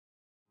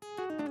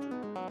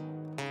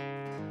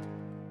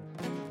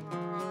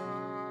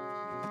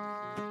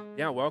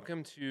Yeah,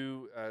 welcome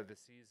to the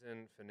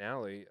season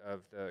finale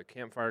of the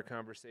Campfire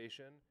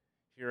Conversation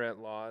here at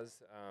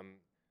Laws.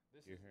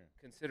 This is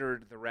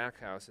considered the Rack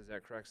House. Is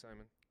that correct,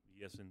 Simon?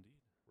 Yes, indeed.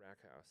 Rack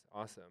House.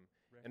 Awesome.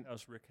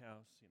 Rick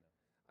House, you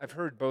know. I've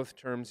heard both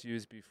terms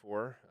used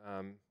before,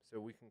 so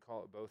we can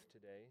call it both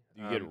today.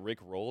 Do you get Rick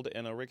rolled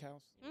in a Rick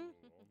House? Only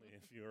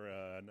if you're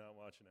not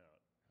watching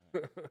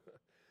out.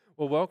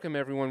 Well, welcome,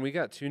 everyone. We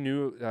got two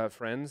new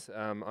friends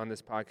on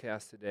this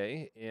podcast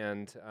today,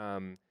 and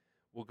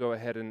we'll go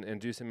ahead and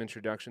do some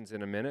introductions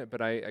in a minute.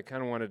 But I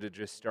kind of wanted to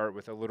just start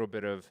with a little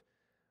bit of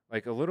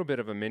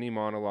a mini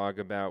monologue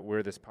about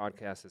where this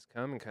podcast has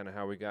come and kind of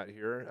how we got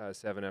here,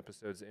 7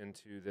 episodes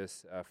into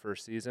this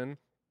first season,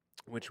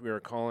 which we are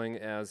calling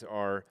as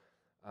our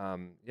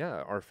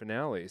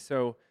finale.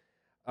 So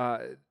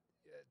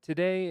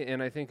today,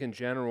 and I think in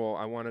general,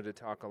 I wanted to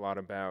talk a lot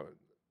about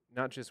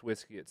not just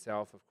whiskey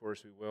itself. Of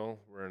course we will.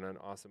 We're in an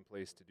awesome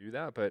place to do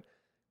that, but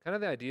kind of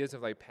the ideas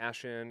of like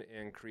passion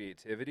and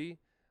creativity.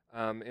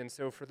 And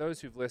so for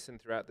those who've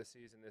listened throughout the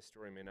season, this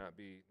story may not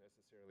be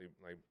necessarily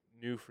like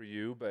new for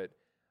you, but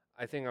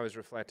I think I was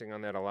reflecting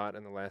on that a lot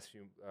in the last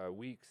few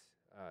weeks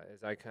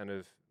as I kind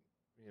of,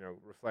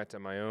 reflect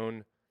on my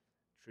own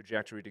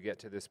trajectory to get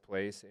to this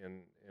place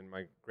and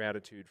my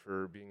gratitude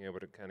for being able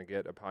to kind of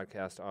get a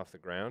podcast off the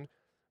ground.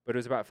 But it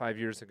was about 5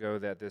 years ago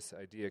that this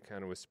idea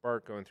kind of was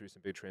sparked, going through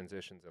some big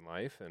transitions in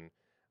life. And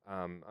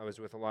I was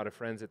with a lot of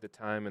friends at the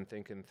time and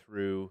thinking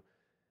through,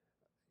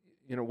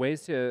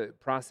 ways to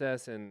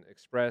process and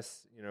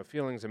express,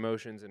 feelings,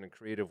 emotions in a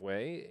creative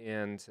way.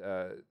 And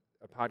a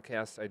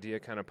podcast idea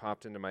kind of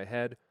popped into my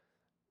head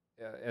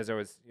as I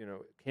was,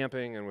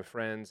 camping and with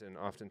friends and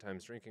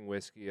oftentimes drinking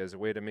whiskey as a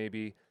way to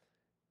maybe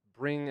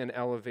bring and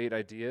elevate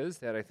ideas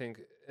that I think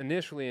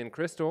initially in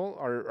Crystal,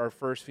 our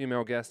first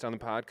female guest on the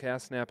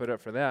podcast, snap it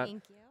up for that.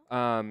 Thank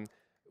you.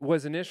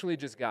 Was initially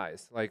just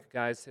guys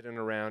sitting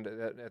around.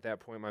 At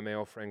that point, my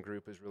male friend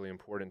group was really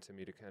important to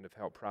me to kind of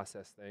help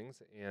process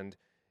things. And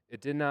it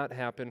did not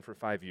happen for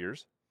 5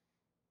 years.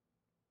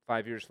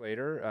 5 years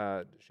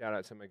later, shout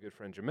out to my good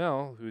friend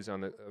Jamel, who's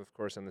of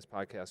course on this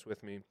podcast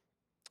with me.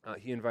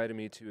 He invited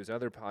me to his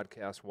other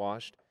podcast,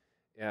 Washed,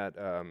 at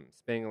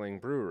Spangling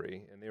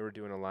Brewery, and they were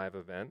doing a live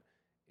event.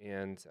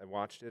 And I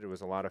watched it. It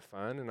was a lot of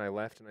fun. And I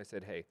left and I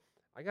said, hey,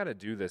 I got to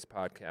do this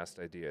podcast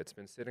idea. It's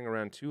been sitting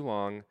around too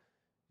long.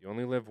 You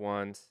only live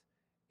once.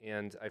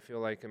 And I feel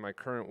like in my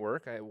current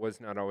work, I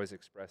was not always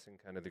expressing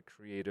kind of the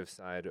creative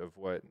side of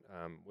what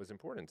was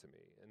important to me.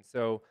 And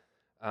so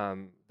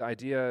the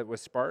idea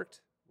was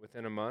sparked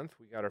within a month.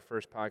 We got our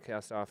first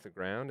podcast off the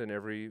ground. And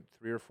every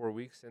 3 or 4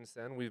 weeks since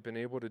then, we've been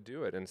able to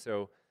do it. And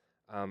so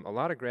a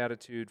lot of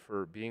gratitude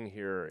for being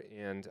here.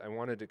 And I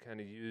wanted to kind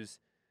of use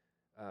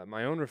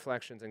my own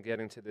reflections on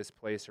getting to this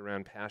place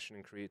around passion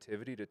and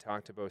creativity to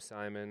talk to both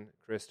Simon,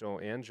 Crystal,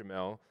 and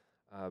Jamel,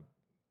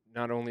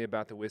 not only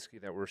about the whiskey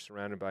that we're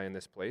surrounded by in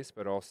this place,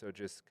 but also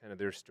just kind of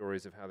their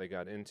stories of how they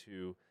got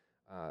into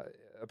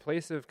a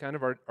place of kind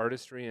of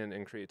artistry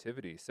and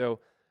creativity. So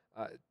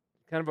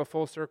kind of a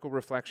full circle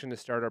reflection to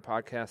start our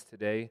podcast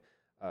today.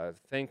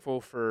 Thankful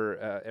for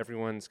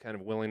everyone's kind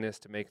of willingness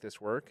to make this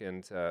work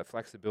and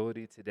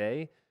flexibility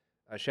today.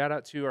 Shout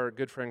out to our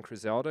good friend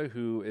Criselda,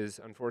 who is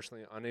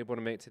unfortunately unable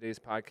to make today's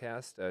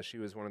podcast. She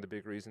was one of the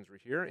big reasons we're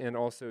here. And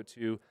also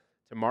to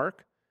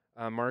Mark.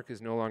 Mark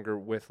is no longer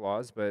with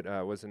Laws, but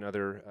was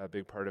another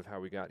big part of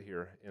how we got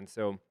here. And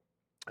so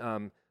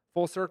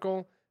full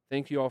circle,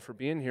 thank you all for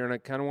being here. And I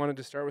kind of wanted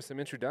to start with some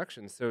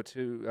introductions. So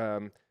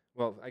to,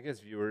 I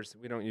guess viewers,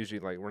 we don't usually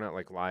we're not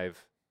like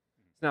live.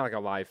 It's not like a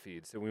live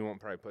feed, so we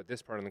won't probably put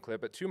this part in the clip.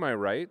 But to my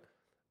right,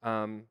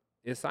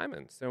 is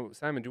Simon. So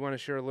Simon, do you want to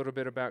share a little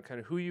bit about kind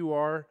of who you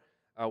are,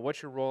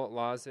 what your role at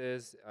Laws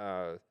is,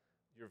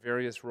 your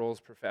various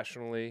roles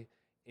professionally,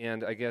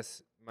 and I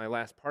guess my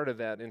last part of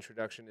that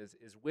introduction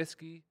is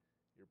whiskey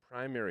your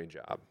primary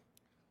job?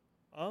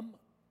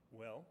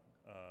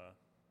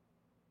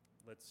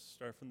 Let's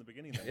start from the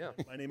beginning then.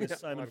 Yeah. My name is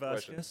Simon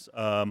Vasquez.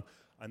 I'm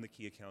the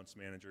key accounts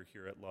manager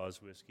here at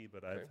Laws Whiskey,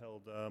 but I've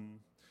held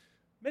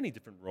many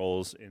different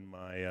roles in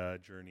my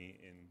journey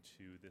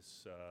into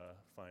this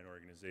fine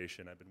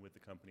organization. I've been with the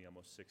company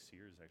almost 6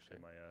 years, actually.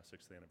 My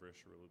 6th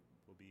anniversary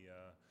will be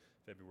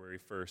February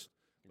 1st.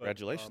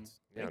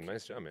 Congratulations.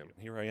 Nice job, man.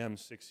 Here I am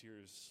 6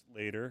 years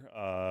later,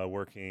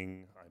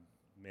 working. I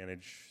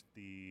manage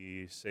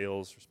the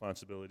sales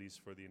responsibilities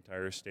for the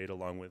entire state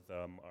along with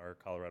our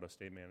Colorado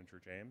State Manager,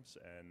 James.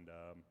 And,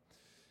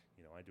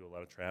 I do a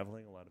lot of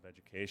traveling, a lot of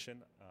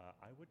education.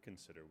 I would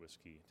consider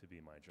whiskey to be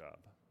my job.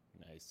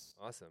 Nice.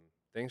 Awesome.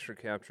 Thanks for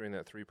capturing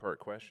that 3-part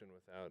question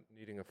without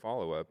needing a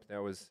follow-up.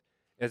 That was,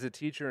 as a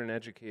teacher and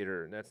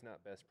educator, that's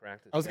not best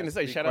practice. I was going to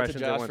say, shout out to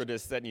Josh for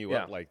just setting you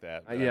up like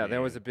that.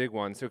 That was a big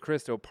one. So,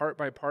 Crystal, part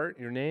by part,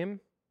 your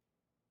name?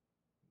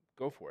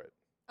 Go for it.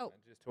 Oh.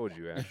 I just told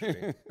you,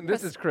 actually.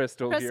 This is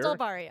Crystal here. Crystal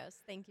Barrios.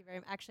 Thank you very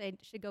much. Actually, I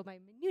should go by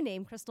my new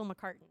name, Crystal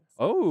McCartan.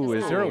 Oh,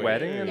 is there a married.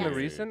 wedding in the Yes.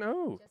 recent?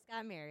 Oh. Just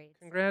got married.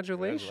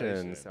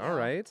 Congratulations. All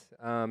right.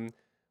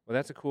 Well,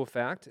 that's a cool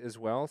fact as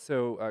well.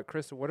 So,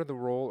 Crystal, what are the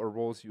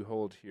roles you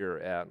hold here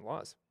at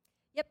Laws?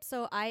 Yep,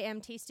 so I am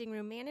tasting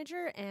room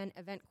manager and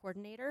event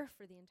coordinator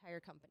for the entire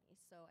company.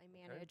 So I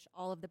manage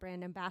all of the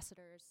brand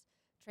ambassadors,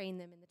 train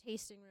them in the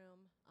tasting room,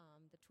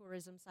 the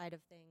tourism side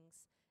of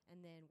things,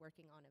 and then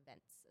working on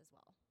events as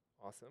well.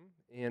 Awesome.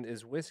 And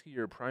is whiskey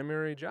your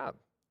primary job?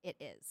 It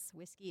is.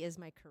 Whiskey is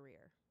my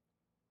career.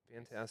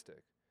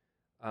 Fantastic.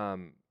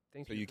 Thank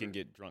you. So you can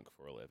get drunk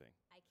for a living.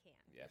 I can.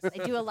 Yes.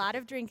 I do a lot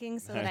of drinking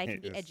so that I can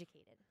be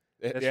educated.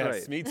 That's yes,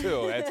 right. Me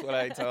too. That's what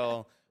I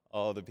tell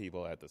all the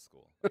people at the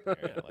school.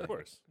 Of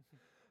course.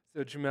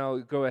 So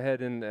Jamel, go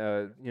ahead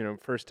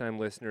and first-time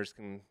listeners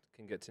can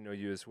get to know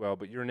you as well.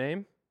 But your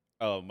name?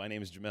 Oh, my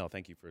name is Jamel.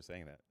 Thank you for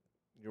saying that.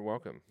 You're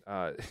welcome.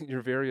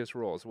 Your various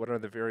roles. What are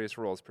the various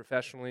roles?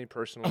 Professionally,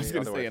 personally, I was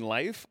going to otherwise? say in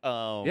life.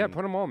 Yeah,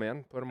 put them all,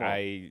 man. Put them all.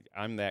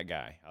 I'm that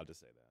guy. I'll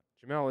just say that.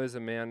 Jamel is a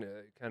man,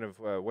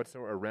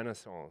 a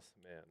renaissance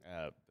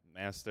man.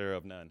 Master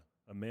of none.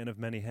 A man of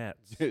many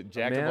hats.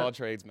 Jack of all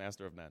trades,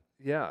 master of none.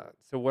 Yeah.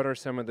 So what are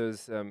some of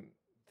those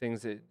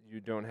things that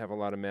you don't have a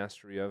lot of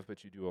mastery of,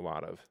 but you do a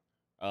lot of?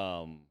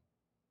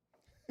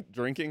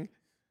 Drinking.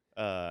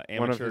 Amateur,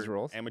 one of his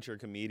roles. Amateur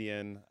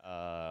comedian.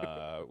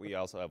 We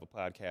also have a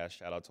podcast.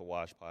 Shout out to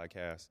Wash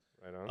Podcast.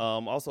 Right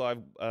on. Also,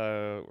 I've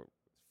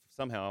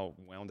somehow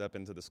wound up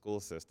into the school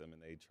system,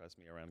 and they trust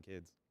me around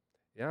kids.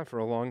 Yeah, for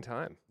a long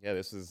time. Yeah,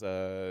 this is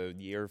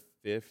year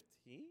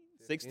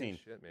 16.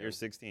 Shit, man. Year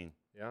 16.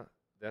 Yeah,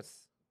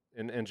 that's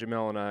and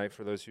Jamel and I,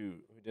 for those who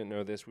didn't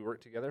know this, we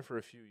worked together for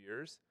a few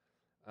years,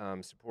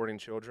 supporting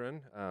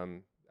children.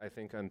 I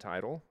think on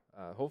title,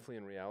 hopefully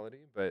in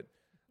reality, but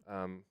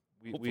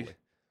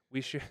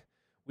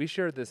we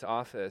shared this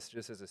office.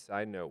 Just as a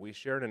side note, we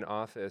shared an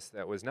office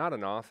that was not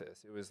an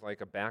office. It was like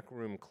a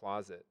backroom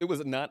closet. It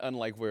was not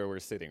unlike where we're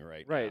sitting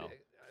right now. Right.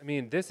 I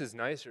mean, this is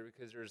nicer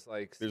because there's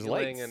ceiling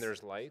lights. and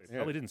there's lights. It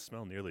probably didn't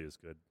smell nearly as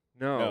good.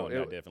 No,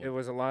 definitely. It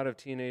was a lot of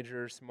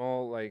teenagers,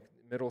 small,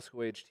 middle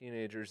school age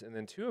teenagers, and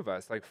then two of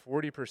us,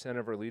 40%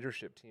 of our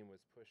leadership team was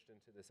pushed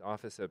into this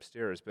office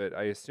upstairs. But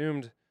I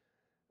assumed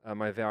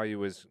my value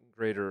was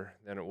greater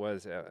than it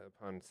was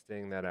upon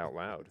saying that out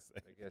loud. I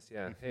guess,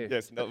 yeah. Hey,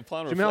 yes, no,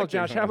 upon Jamel,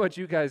 Josh, how about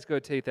you guys go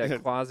take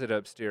that closet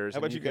upstairs? How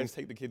about you guys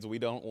take the kids we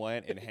don't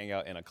want and hang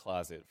out in a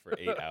closet for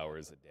 8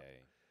 hours a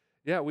day?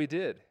 Yeah, we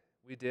did.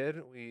 We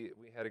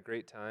had a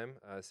great time.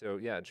 So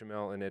yeah,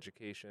 Jamel in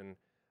education,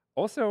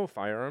 also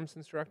firearms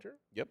instructor.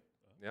 Yep.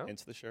 Yeah.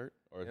 Hence the shirt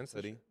or the Hence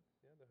hoodie.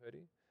 Yeah, the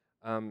hoodie.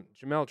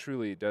 Jamel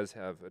truly does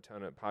have a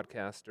ton of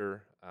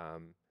podcaster,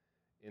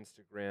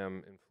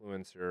 Instagram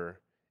influencer,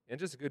 and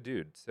just a good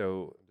dude.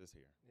 So I'm just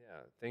here.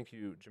 Yeah, thank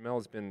you. Jamel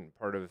has been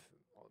part of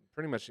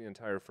pretty much the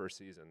entire first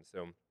season.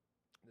 So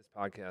this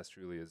podcast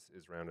truly is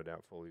rounded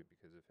out fully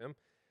because of him.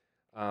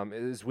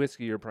 Is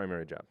whiskey your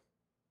primary job?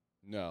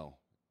 No.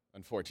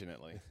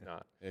 Unfortunately. It's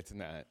not. It's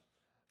not.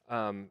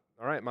 All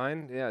right,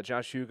 mine. Yeah,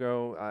 Josh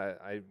Hugo.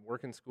 I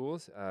work in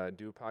schools,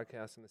 do a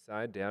podcast on the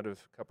side, dad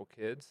of a couple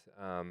kids.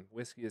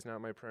 Whiskey is not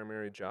my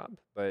primary job,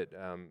 but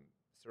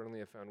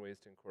certainly I found ways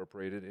to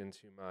incorporate it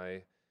into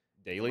my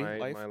daily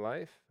life? My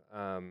life.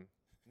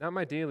 Not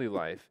my daily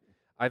life.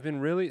 I've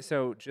been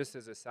so just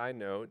as a side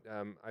note,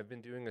 I've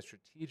been doing a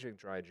strategic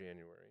dry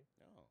January.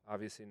 Oh.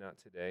 Obviously not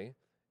today.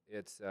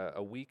 It's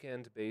a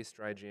weekend-based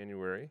dry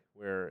January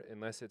where,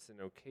 unless it's an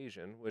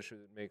occasion, which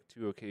would make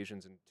 2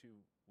 occasions in 2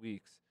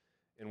 weeks,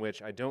 in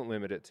which I don't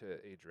limit it to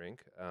a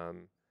drink.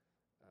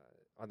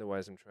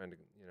 Otherwise, I'm trying to,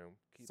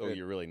 keep so it.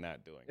 you're really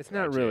not doing. It's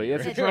not really.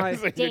 It's a dry,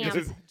 damp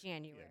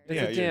January.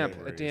 It's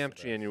a damp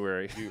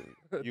January.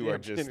 You are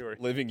just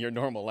living your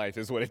normal life,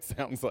 is what it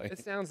sounds like. It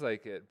sounds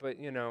like it, but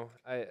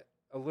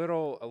a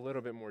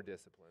little bit more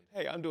disciplined.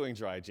 Hey, I'm doing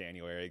dry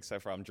January,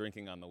 except for I'm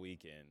drinking on the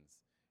weekends.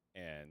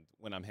 And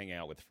when I'm hanging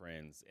out with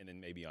friends, and then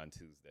maybe on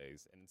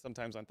Tuesdays, and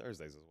sometimes on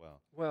Thursdays as well.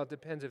 Well, it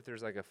depends if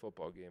there's a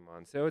football game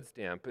on. So it's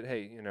damp, but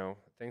hey,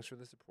 thanks for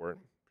the support.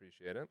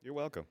 Appreciate it. You're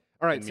welcome.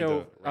 All right,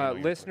 so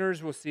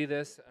listeners will see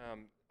this.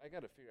 I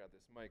got to figure out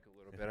this mic a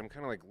little bit. I'm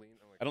kind of leaning.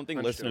 I don't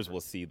think listeners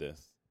will see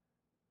this.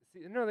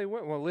 No, they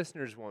won't. Well,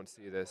 listeners won't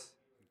see this.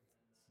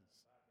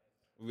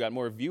 We've got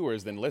more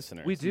viewers than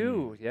listeners. We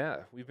do,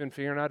 yeah. We've been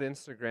figuring out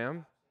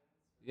Instagram.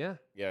 Yeah.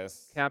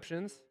 Yes.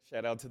 Captions.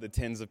 Shout out to the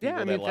tens of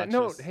people that watch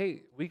us.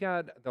 Hey, we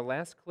got the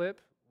last clip.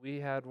 We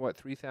had,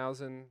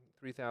 3,000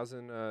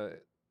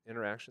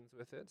 interactions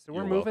with it. So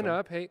we're moving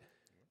up. Hey,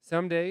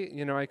 someday,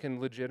 I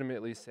can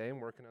legitimately say I'm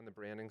working on the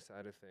branding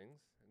side of things.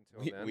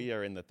 Until then. We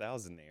are in the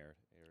thousandaire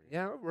area.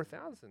 Yeah, we're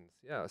thousands.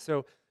 Yeah.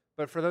 So,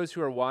 but for those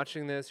who are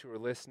watching this, who are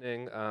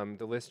listening,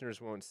 the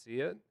listeners won't see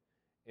it,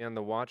 and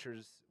the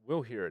watchers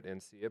will hear it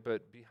and see it.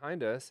 But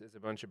behind us is a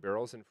bunch of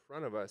barrels. In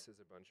front of us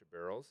is a bunch of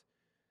barrels.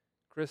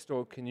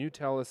 Crystal, can you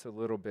tell us a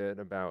little bit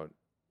about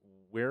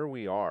where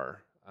we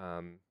are?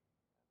 I'd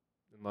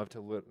love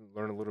to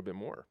learn a little bit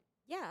more.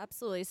 Yeah,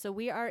 absolutely. So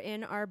we are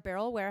in our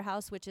barrel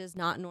warehouse, which is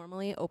not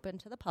normally open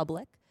to the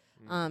public.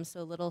 So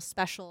a little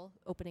special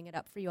opening it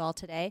up for you all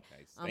today.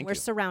 Nice. We're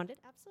surrounded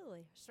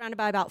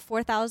by about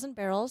 4,000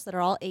 barrels that are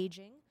all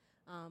aging.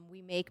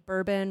 We make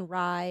bourbon,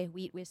 rye,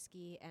 wheat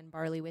whiskey, and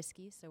barley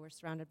whiskey. So we're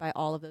surrounded by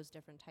all of those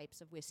different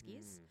types of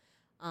whiskeys.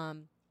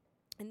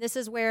 And this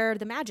is where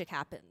the magic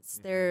happens.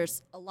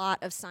 There's a lot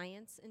of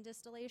science in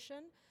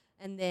distillation,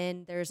 and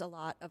then there's a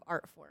lot of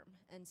art form.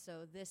 And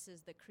so this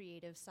is the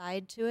creative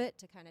side to it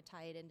to kind of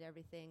tie it into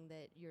everything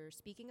that you're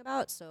speaking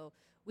about. So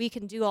we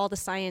can do all the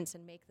science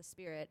and make the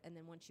spirit, and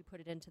then once you put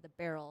it into the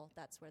barrel,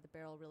 that's where the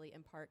barrel really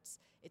imparts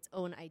its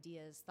own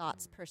ideas,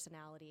 thoughts,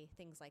 personality,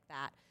 things like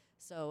that.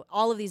 So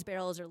all of these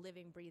barrels are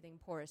living, breathing,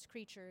 porous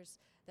creatures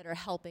that are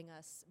helping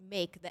us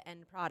make the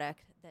end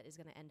product that is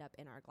going to end up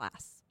in our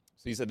glass.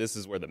 So you said this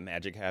is where the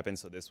magic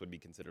happens, so this would be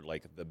considered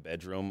like the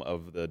bedroom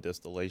of the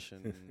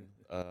distillation?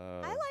 I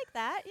like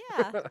that.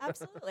 Yeah,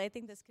 absolutely. I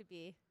think this could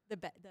be the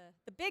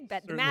big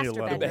bed, the Certainly master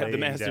a lot of bedroom. The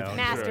master laying down.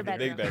 Master the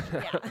bedroom. big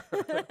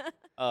bedroom.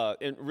 Yeah.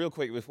 And real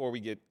quick, before we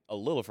get a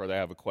little further, I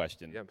have a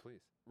question. Yeah, please.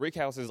 Rick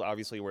House is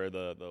obviously where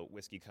the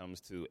whiskey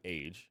comes to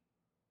age,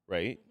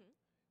 right? Mhm.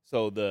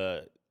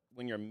 So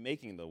when you're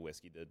making the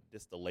whiskey, the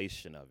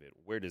distillation of it,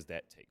 where does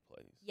that take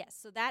place? Yes,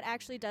 so that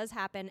actually does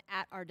happen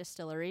at our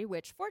distillery,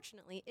 which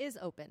fortunately is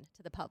open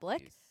to the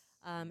public.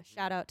 Nice.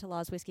 Shout out to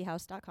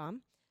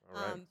lawswhiskeyhouse.com. All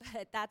right.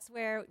 But that's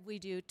where we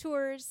do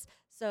tours.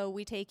 So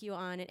we take you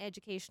on an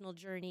educational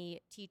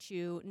journey, teach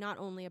you not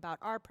only about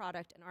our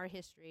product and our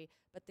history,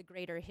 but the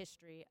greater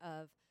history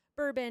of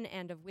bourbon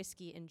and of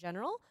whiskey in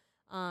general.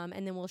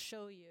 And then we'll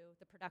show you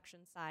the production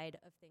side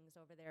of things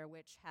over there,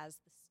 which has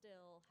the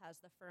still, has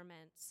the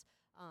ferments,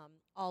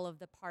 all of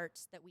the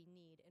parts that we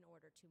need in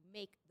order to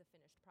make the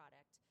finished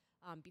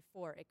product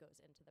before it goes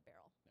into the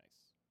barrel. Nice.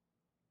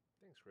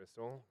 Thanks,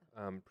 Crystal.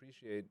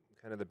 Appreciate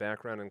kind of the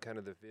background and kind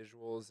of the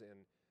visuals.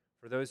 And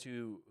for those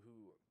who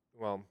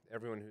well,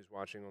 everyone who's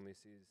watching only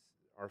sees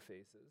our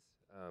faces.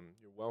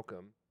 You're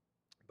welcome.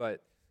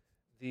 But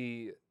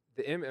I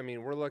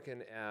mean, we're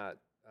looking at.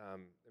 I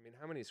mean,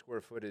 how many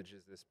square footage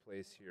is this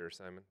place here,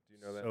 Simon? Do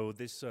you know that? So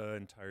this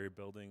entire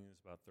building is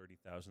about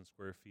 30,000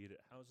 square feet.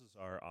 It houses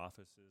our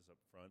offices up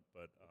front,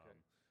 but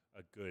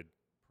a good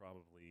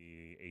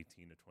probably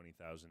 18 to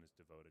 20,000 is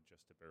devoted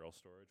just to barrel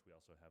storage. We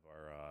also have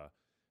our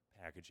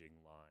packaging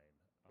line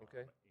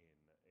Okay. in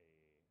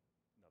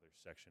another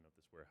section of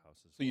this warehouse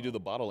as So you do well. the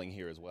bottling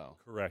here as well?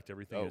 Correct.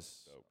 Everything Dope,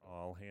 is dope.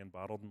 all hand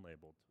bottled and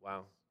labeled.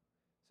 Wow.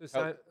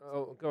 So,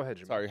 go ahead,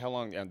 Jim. Sorry, how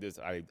long? And this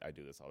I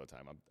do this all the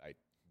time. I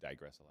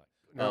digress a lot.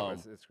 No,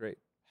 Um, it's great.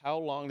 How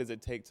long does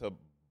it take to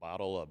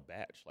bottle a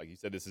batch? Like you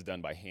said, this is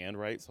done by hand,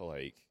 right? So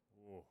like,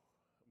 Ooh.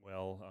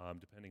 Well,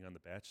 depending on the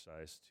batch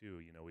size too.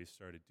 We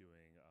started doing.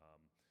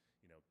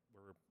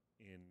 We're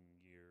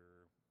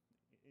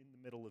in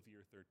the middle of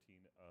year 13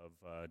 of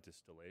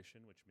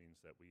distillation, which means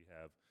that we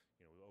have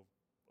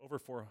over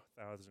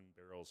 4,000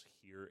 barrels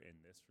here in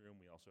this room.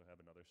 We also have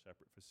another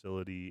separate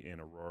facility in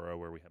Aurora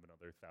where we have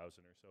another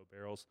 1,000 or so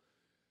barrels.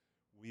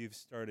 We've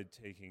started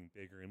taking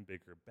bigger and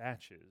bigger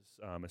batches,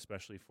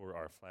 especially for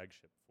our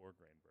flagship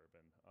 4-grain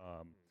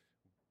bourbon.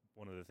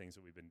 One of the things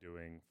that we've been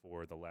doing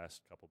for the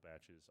last couple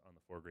batches on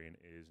the 4-grain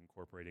is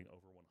incorporating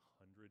over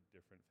 100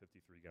 different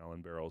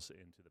 53-gallon barrels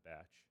into the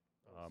batch.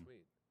 Oh,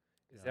 sweet.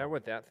 Is yeah. that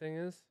what that thing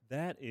is?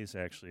 That is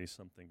actually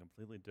something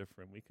completely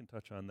different. We can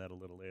touch on that a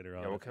little later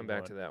on. Yeah, we'll if come you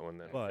back want. to that one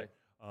then. But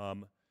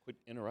quit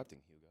interrupting,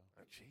 Hugo.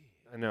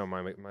 I know,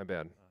 my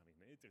bad.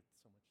 It's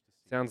so much to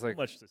see. Sounds like-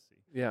 so much to see.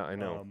 Yeah, I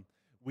know.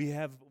 We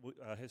have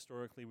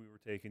historically we were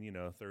taking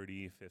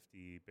 30,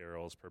 50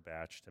 barrels per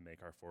batch to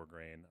make our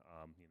 4-grain.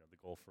 The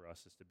goal for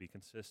us is to be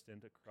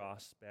consistent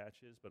across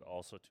batches, but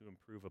also to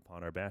improve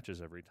upon our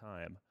batches every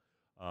time.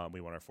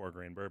 We want our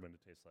 4-grain bourbon to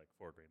taste like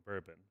 4-grain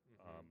bourbon.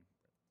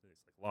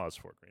 It's like Law's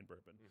 4-grain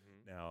bourbon.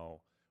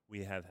 Now,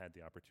 we have had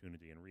the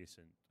opportunity in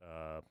recent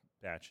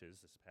batches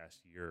this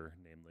past year,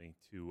 namely,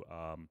 to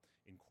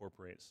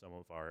incorporate some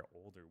of our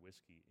older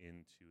whiskey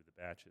into the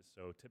batches.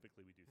 So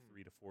typically we do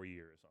 3 to 4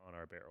 years on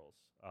our barrels,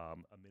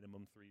 a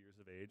minimum 3 years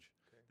of age.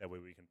 Okay. That way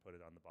we can put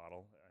it on the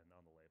bottle and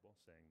on the label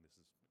saying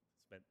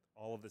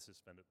all of this is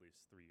spent at least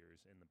 3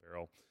 years in the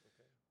barrel.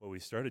 Okay. What we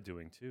started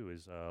doing too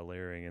is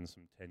layering in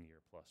some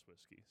 10-year plus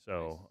whiskey.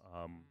 So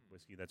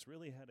whiskey that's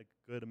really had a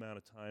good amount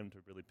of time to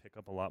really pick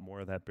up a lot more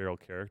of that barrel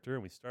character,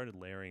 and we started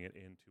layering it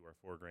into our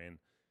 4-grain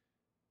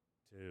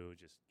to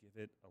just give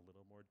it a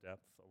little more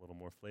depth, a little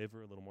more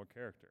flavor, a little more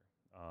character.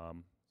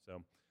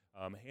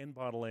 Hand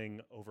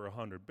bottling over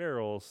 100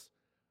 barrels,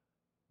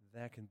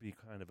 that can be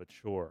kind of a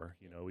chore.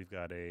 We've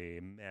got a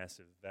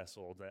massive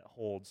vessel that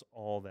holds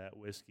all that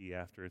whiskey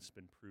after it's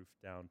been proofed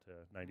down to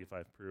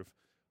 95 proof.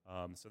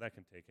 So that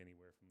can take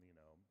anywhere from,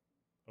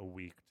 a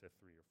week to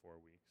 3 or 4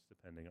 weeks,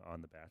 depending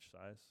on the batch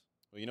size.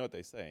 Well, you know what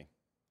they say.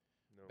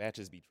 No.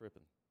 Batches be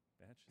tripping.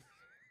 Batches.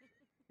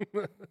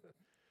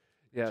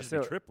 Yeah, Just so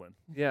be tripling.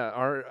 yeah,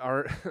 our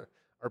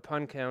our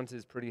pun count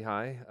is pretty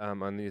high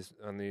on these.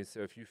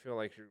 So if you feel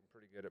like you're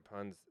pretty good at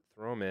puns,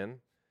 throw them in.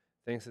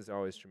 Thanks as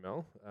always,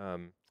 Jamel.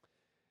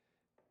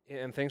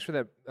 And thanks for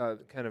that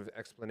kind of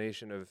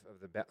explanation of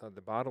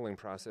the bottling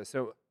process.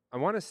 So I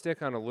want to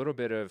stick on a little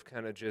bit of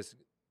kind of just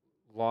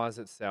Laws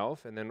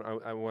itself, and then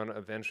I want to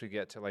eventually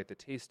get to like the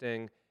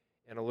tasting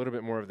and a little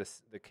bit more of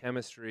the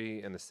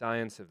chemistry and the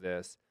science of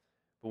this.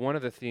 But one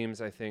of the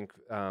themes I think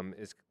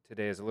is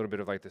today is a little bit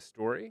of like the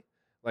story,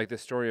 like the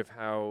story of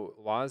how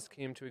laws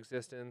came to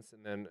existence,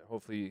 and then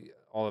hopefully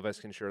all of us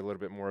can share a little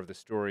bit more of the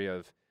story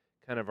of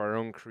kind of our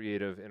own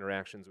creative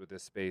interactions with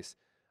this space.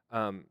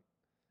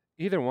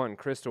 Either one,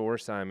 Crystal or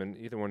Simon,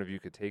 either one of you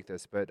could take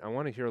this, but I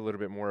want to hear a little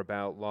bit more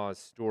about Law's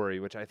story,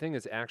 which I think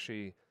is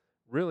actually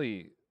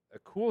really a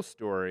cool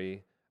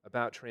story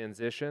about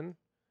transition,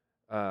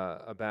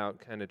 about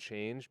kind of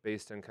change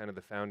based on kind of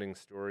the founding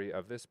story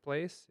of this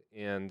place.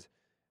 And,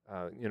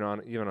 even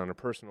on a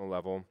personal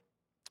level,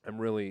 I'm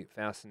really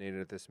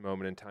fascinated at this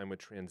moment in time with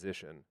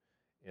transition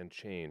and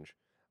change.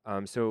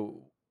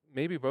 So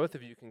maybe both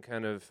of you can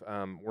kind of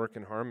work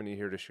in harmony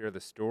here to share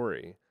the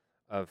story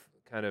of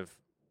kind of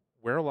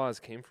where Laws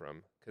came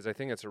from, because I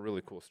think it's a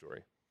really cool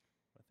story.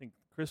 I think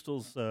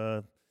Crystal's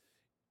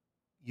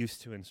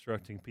used to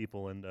instructing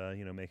people and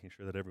making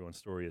sure that everyone's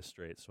story is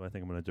straight. So I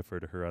think I'm going to defer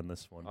to her on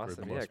this one for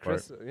the most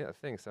part.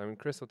 Thanks. I mean,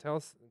 Crystal, tell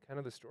us kind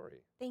of the story.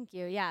 Thank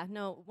you. Yeah,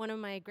 no, one of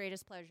my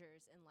greatest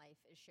pleasures in life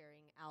is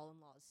sharing Al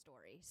and Law's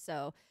story.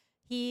 So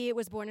he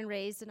was born and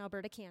raised in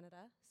Alberta, Canada.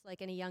 So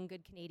like any young,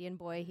 good Canadian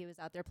boy, he was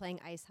out there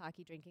playing ice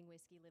hockey, drinking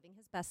whiskey, living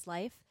his best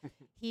life.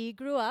 He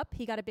grew up,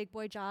 he got a big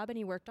boy job, and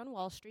he worked on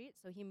Wall Street.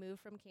 So he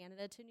moved from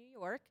Canada to New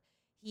York.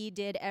 He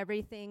did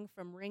everything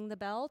from ring the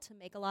bell to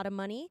make a lot of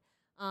money.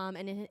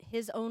 And in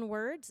his own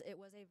words, it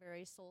was a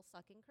very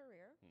soul-sucking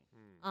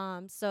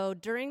career. So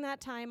during that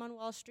time on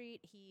Wall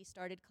Street, he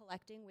started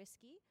collecting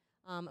whiskey.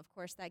 Of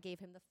course, that gave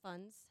him the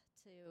funds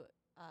to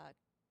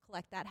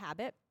collect that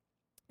habit.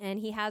 And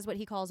he has what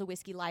he calls a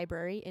whiskey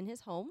library in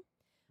his home.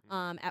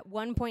 At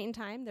one point in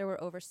time, there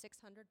were over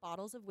 600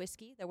 bottles of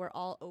whiskey that were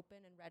all open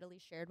and readily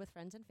shared with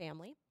friends and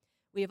family.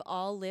 We have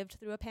all lived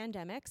through a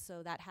pandemic,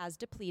 so that has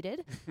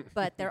depleted,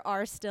 but there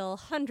are still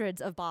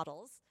hundreds of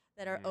bottles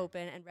that are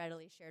open and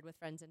readily shared with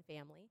friends and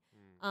family.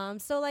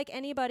 So like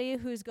anybody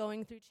who's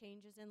going through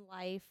changes in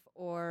life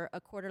or a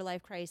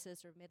quarter-life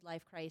crisis or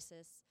midlife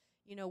crisis,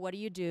 what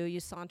do? You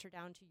saunter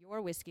down to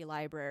your whiskey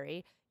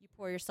library, you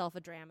pour yourself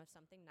a dram of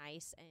something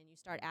nice, and you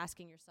start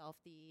asking yourself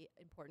the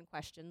important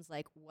questions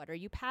like, what are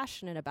you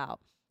passionate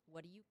about?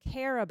 What do you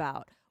care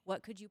about?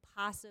 What could you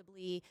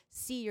possibly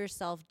see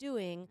yourself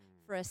doing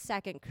for a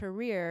second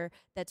career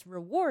that's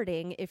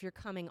rewarding if you're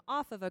coming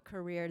off of a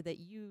career that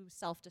you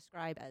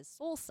self-describe as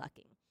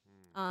soul-sucking?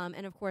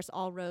 And of course,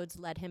 all roads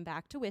led him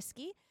back to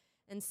whiskey.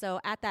 And so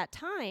at that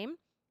time,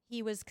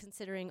 he was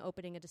considering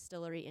opening a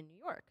distillery in New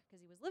York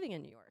because he was living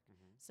in New York.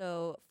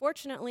 So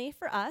fortunately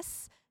for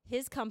us,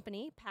 his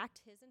company packed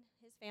his and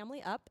his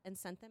family up and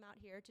sent them out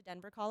here to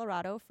Denver,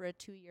 Colorado for a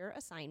 2-year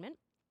assignment.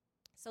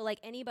 So like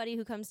anybody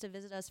who comes to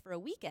visit us for a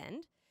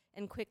weekend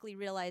and quickly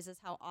realizes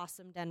how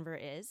awesome Denver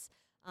is,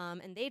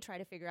 and they try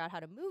to figure out how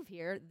to move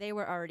here, they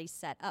were already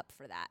set up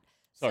for that.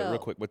 Sorry, real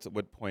quick,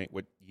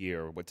 what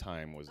year, what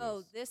time was this?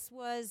 Oh, this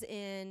was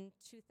in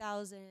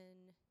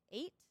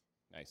 2008?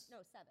 Nice. No,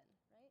 7,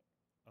 right?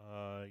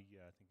 I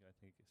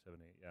think 7,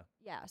 8, yeah.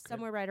 Yeah,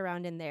 somewhere right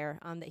around in there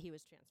that he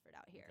was transferred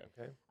out here.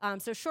 Okay.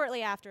 So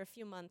shortly after a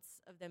few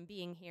months of them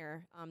being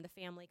here, the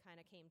family kind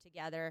of came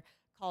together,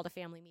 called a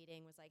family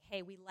meeting, was like,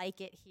 hey, we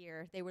like it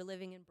here. They were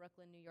living in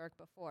Brooklyn, New York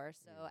before.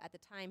 So at the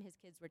time, his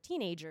kids were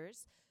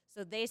teenagers.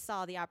 So they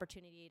saw the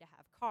opportunity to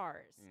have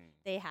cars.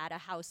 They had a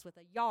house with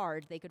a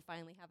yard. They could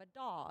finally have a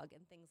dog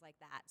and things like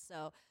that.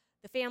 So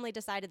the family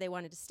decided they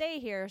wanted to stay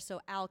here,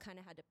 so Al kind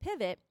of had to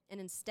pivot,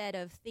 and instead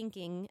of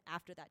thinking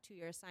after that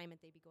 2-year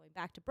assignment they'd be going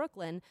back to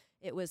Brooklyn,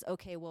 it was,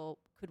 okay, well,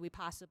 could we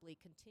possibly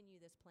continue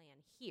this plan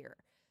here?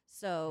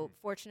 So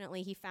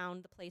fortunately, he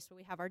found the place where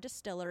we have our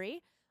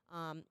distillery,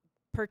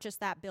 purchased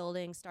that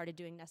building, started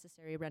doing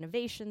necessary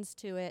renovations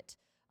to it,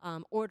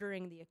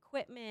 ordering the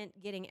equipment,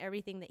 getting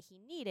everything that he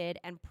needed,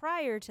 and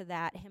prior to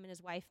that, him and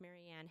his wife,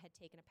 Marianne, had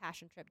taken a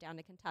passion trip down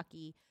to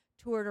Kentucky,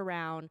 toured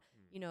around.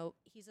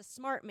 He's a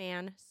smart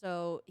man,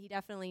 so he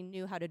definitely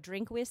knew how to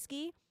drink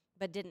whiskey,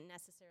 but didn't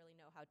necessarily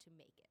know how to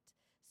make it.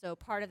 So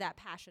part of that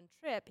passion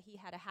trip, he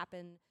had a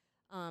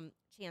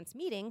chance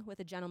meeting with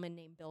a gentleman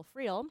named Bill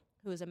Friel,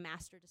 who was a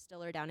master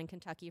distiller down in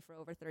Kentucky for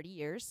over 30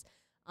 years.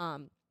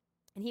 And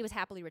he was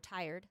happily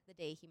retired the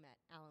day he met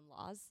Alan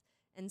Laws.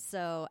 And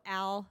so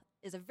Al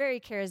is a very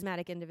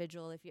charismatic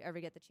individual if you ever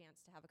get the chance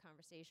to have a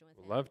conversation with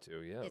him. Would love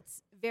to, yeah.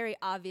 It's very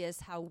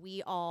obvious how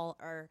we all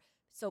are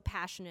so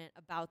passionate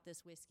about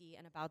this whiskey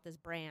and about this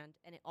brand,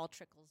 and it all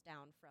trickles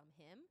down from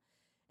him.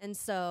 And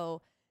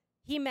so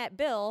he met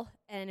Bill,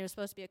 and it was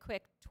supposed to be a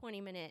quick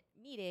 20-minute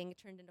meeting. It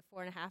turned into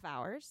 4.5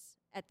 hours.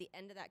 At the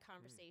end of that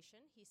conversation,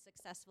 he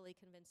successfully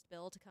convinced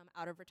Bill to come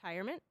out of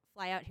retirement,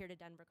 fly out here to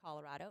Denver,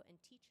 Colorado, and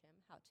teach him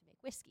how to make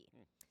whiskey.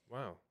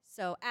 Wow.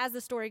 So as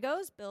the story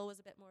goes, Bill was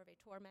a bit more of a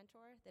tour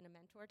mentor than a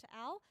mentor to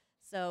Al.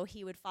 So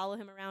he would follow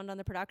him around on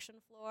the production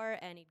floor,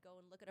 and he'd go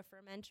and look at a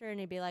fermenter, and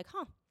he'd be like,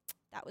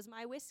 that was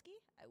my whiskey.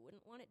 I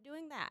wouldn't want it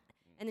doing that.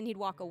 And then he'd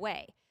walk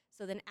away.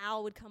 So then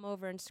Al would come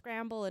over and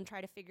scramble and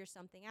try to figure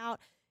something out.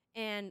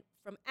 And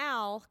from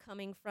Al,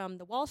 coming from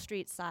the Wall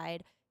Street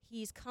side,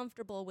 he's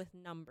comfortable with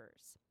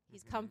numbers.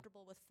 He's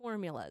comfortable with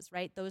formulas,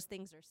 right? Those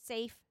things are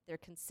safe. They're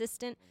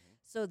consistent.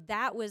 So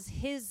that was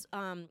his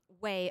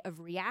way of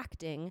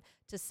reacting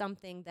to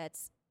something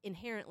that's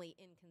inherently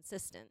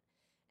inconsistent.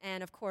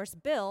 And of course,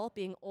 Bill,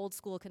 being old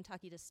school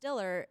Kentucky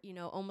distiller,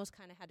 almost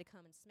kind of had to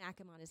come and smack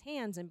him on his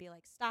hands and be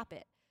like, stop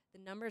it. The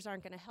numbers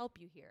aren't going to help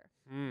you here.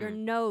 Your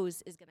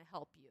nose is going to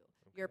help you.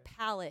 Your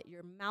palate,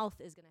 your mouth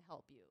is going to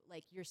help you.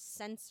 Like your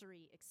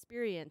sensory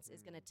experience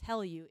is going to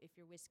tell you if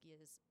your whiskey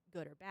is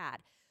good or bad.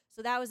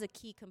 So that was a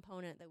key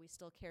component that we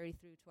still carry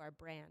through to our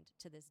brand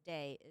to this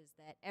day, is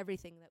that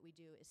everything that we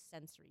do is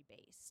sensory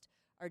based.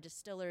 Our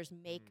distillers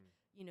make,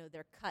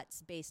 their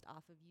cuts based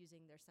off of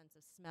using their sense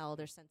of smell,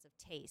 their sense of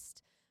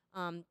taste.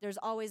 There's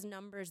always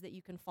numbers that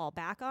you can fall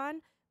back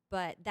on,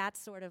 but that's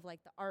sort of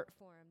like the art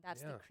form.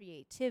 That's the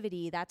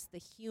creativity. That's the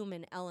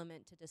human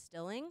element to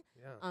distilling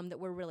that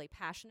we're really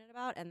passionate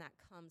about, and that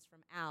comes from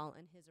Al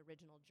and his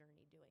original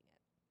journey doing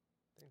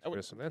it.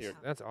 Thanks, Crystal.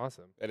 That's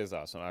awesome. That is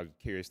awesome. I'm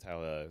curious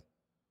how a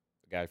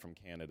guy from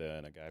Canada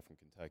and a guy from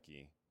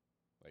Kentucky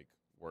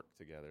work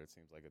together. It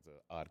seems like it's an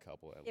odd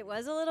couple. It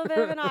was a little bit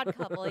of an odd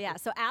couple, yeah.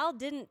 So Al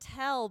didn't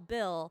tell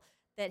Bill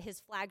that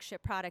his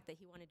flagship product that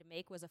he wanted to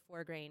make was a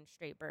 4-grain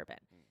straight bourbon.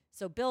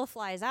 So Bill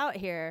flies out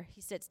here, he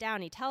sits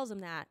down, he tells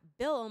him that.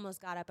 Bill almost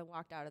got up and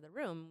walked out of the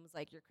room and was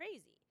like, you're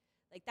crazy.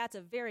 Like, that's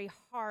a very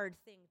hard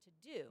thing to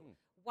do.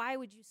 Why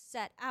would you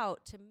set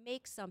out to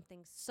make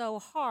something so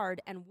hard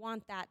and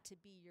want that to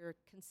be your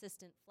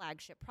consistent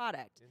flagship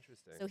product?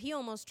 Interesting. So he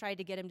almost tried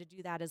to get him to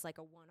do that as like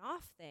a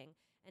one-off thing,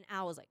 and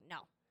Al was like,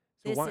 no,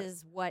 So this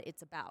is what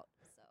it's about.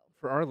 So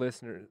for our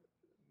listeners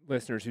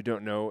who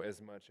don't know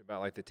as much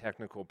about like the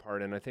technical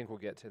part, and I think we'll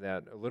get to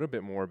that a little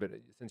bit more, but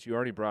since you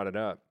already brought it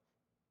up,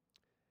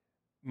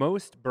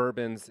 most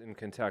bourbons in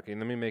Kentucky, and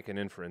let me make an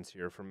inference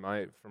here from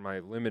my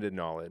limited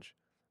knowledge,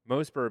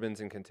 most bourbons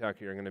in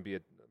Kentucky are going to be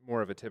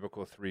more of a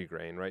typical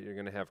 3-grain, right? You're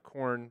going to have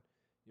corn,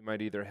 you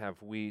might either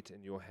have wheat,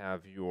 and you'll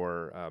have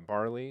your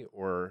barley,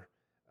 or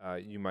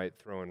you might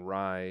throw in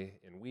rye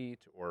and wheat,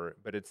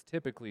 but it's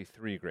typically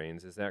 3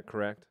 grains. Is that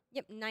correct?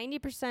 Yep,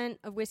 90%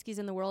 of whiskeys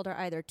in the world are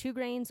either 2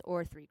 grains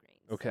or 3 grains.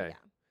 Okay.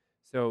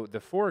 So, So the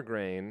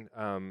 4-grain,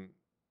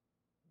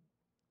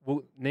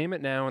 we'll name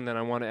it now, and then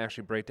I want to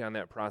actually break down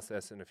that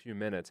process in a few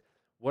minutes.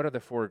 What are the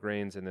 4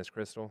 grains in this,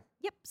 Crystal?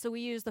 Yep, so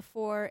we use the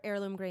 4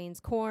 heirloom grains: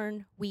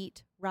 corn,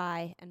 wheat,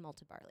 rye, and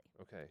malted barley.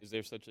 Okay. Is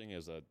there such thing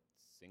as a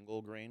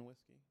single grain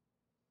whiskey?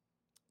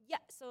 Yeah,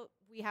 so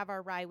we have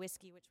our rye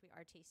whiskey, which we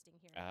are tasting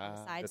here on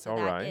the side. That's So all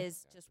that rye.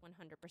 is just 100%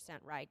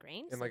 rye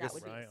grain. And So like a that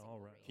would be a rye, single all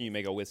rye. grain. Can you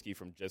make a whiskey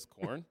from just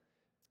corn?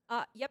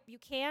 Yep, you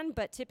can,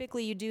 but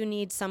typically you do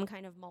need some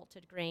kind of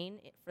malted grain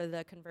for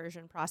the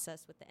conversion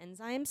process with the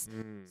enzymes.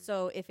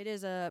 So if it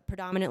is a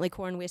predominantly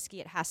corn whiskey,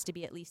 it has to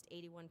be at least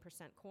 81%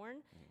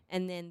 corn,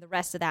 and then the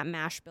rest of that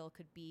mash bill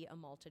could be a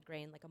malted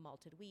grain, like a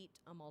malted wheat,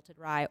 a malted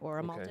rye, or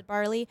a malted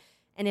barley.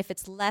 And if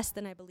it's less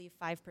than, I believe,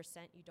 5%,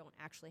 you don't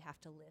actually have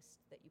to list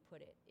that you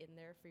put it in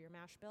there for your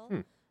mash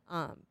bill.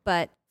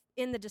 But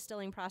in the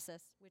distilling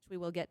process, which we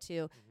will get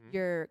to,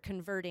 you're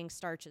converting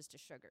starches to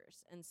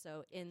sugars. And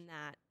so in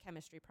that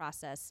chemistry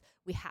process,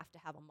 we have to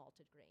have a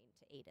malted grain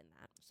to aid in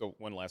that. So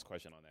one last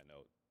question on that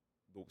note.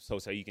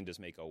 So you can just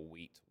make a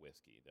wheat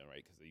whiskey then,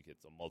 right? Because you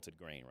get some malted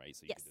grain, right?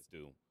 So you can just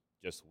do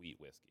just wheat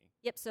whiskey.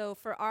 Yep, so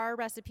for our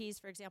recipes,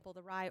 for example,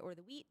 the rye or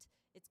the wheat,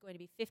 it's going to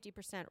be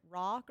 50%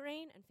 raw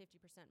grain and 50%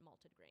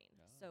 malted grain.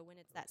 So when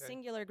it's that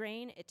singular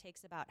grain, it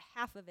takes about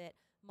half of it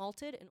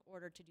malted in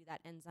order to do that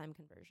enzyme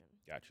conversion.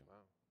 Gotcha.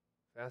 Wow.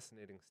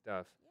 Fascinating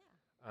stuff.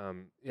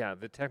 Yeah.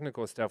 The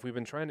technical stuff. We've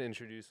been trying to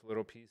introduce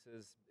little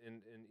pieces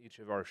in each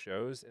of our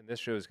shows, and this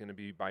show is going to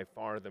be by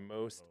far the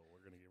most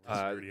We're going to get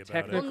real nerdy about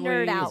technically. it. We'll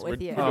nerd out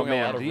with you. We're Oh doing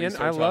a lot man, of I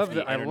research love off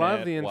the I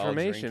love the internet while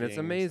information. It's drinking,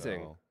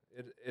 amazing. so-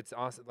 It's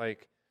awesome.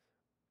 Like,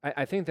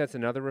 I think that's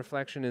another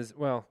reflection.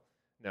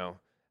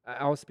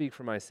 I'll speak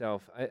for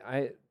myself.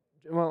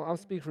 I'll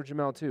speak for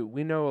Jamel too.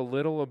 We know a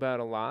little about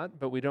a lot,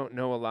 but we don't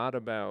know a lot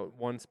about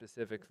one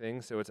specific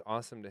thing. So it's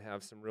awesome to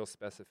have some real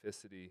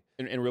specificity.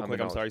 And real on quick,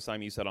 the I'm sorry, knowledge.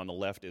 Simon, you said on the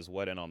left is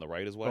what and on the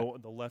right is what? Oh,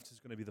 the left is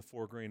going to be the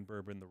 4-grain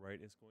bourbon. The right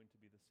is going to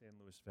be the San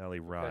Luis Valley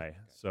rye.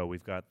 So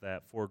we've got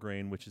that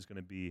 4-grain, which is going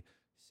to be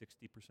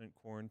 60%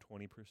 corn,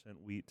 20%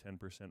 wheat,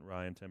 10%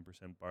 rye, and 10%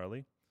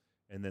 barley.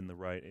 And then the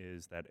right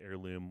is that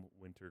heirloom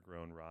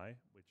winter-grown rye,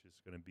 which is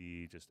going to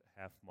be just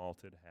half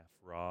malted, half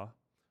raw.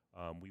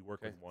 We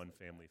work with one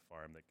family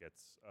farm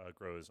that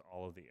grows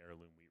all of the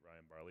heirloom wheat, rye,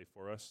 and barley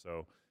for us.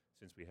 So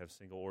since we have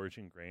single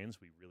origin grains,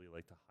 we really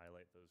like to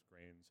highlight those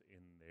grains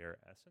in their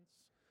essence.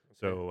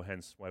 So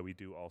hence why we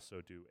do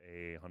also do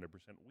a 100%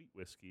 wheat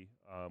whiskey,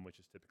 which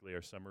is typically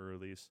our summer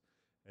release,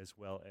 as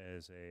well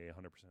as a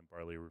 100%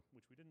 barley,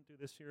 which we didn't do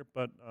this year,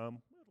 but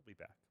it'll be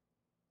back.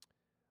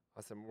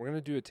 Awesome. We're going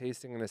to do a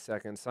tasting in a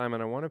second. Simon,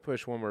 I want to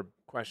push one more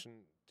question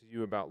to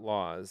you about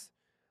laws.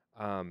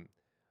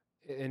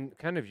 In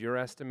kind of your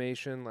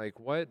estimation, like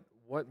what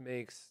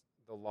makes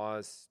the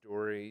Laws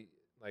story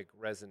like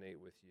resonate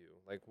with you?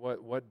 Like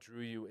what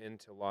drew you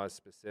into Laws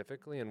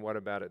specifically, and what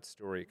about its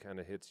story kind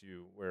of hits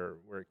you where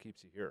it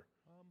keeps you here?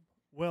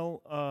 One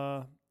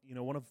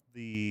of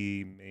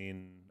the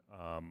main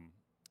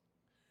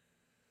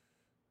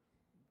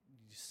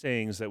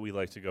sayings that we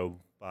like to go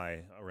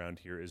by around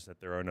here is that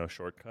there are no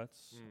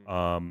shortcuts.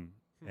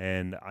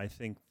 And I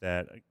think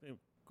that,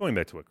 going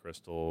back to what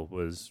Crystal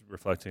was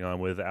reflecting on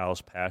with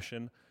Al's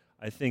passion,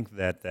 I think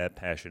that that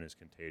passion is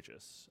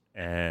contagious.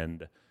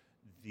 And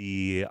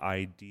the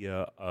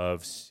idea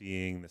of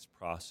seeing this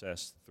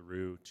process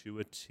through to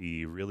a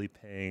T, really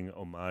paying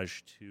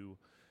homage to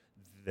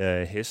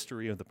the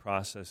history of the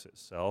process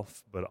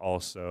itself, but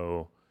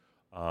also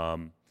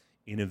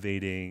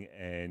innovating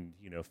and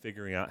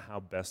figuring out how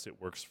best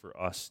it works for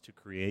us to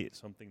create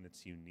something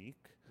that's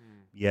unique,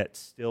 yet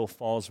still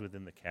falls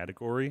within the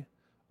category,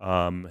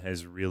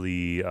 has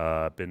really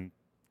been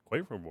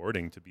quite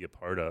rewarding to be a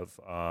part of.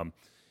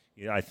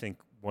 I think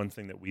one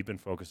thing that we've been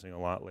focusing a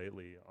lot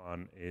lately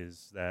on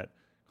is that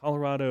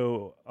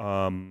Colorado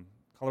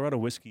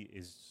whiskey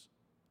is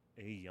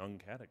a young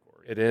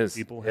category. It is.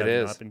 People have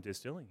not been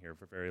distilling here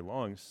for very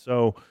long.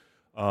 So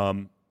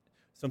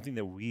something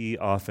that we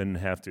often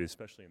have to,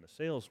 especially in the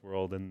sales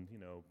world and,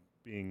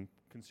 being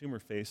consumer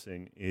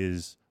facing,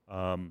 is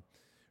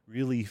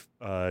really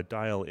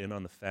dial in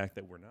on the fact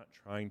that we're not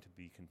trying to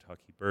be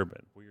Kentucky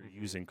bourbon. We're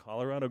using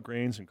Colorado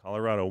grains and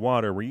Colorado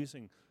water. We're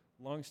using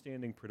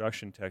long-standing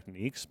production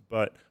techniques,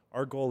 but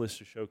our goal is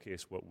to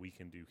showcase what we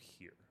can do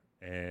here.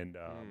 And,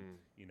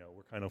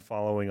 we're kind of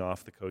following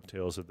off the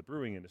coattails of the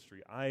brewing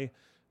industry. I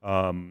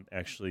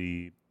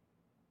actually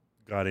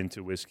got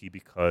into whiskey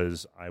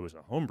because I was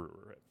a home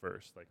brewer at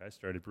first. Like, I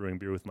started brewing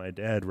beer with my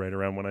dad right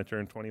around when I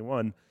turned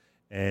 21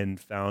 and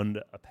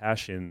found a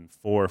passion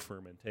for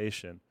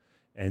fermentation.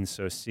 And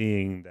so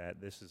seeing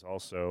that this is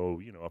also,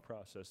 a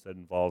process that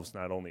involves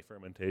not only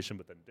fermentation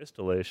but then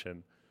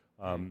distillation,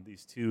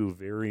 these two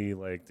very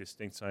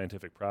distinct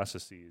scientific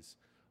processes.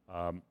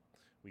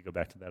 We go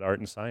back to that art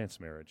and science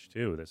marriage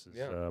too. This is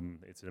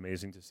it's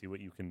amazing to see what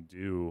you can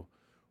do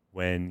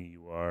when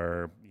you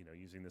are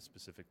using this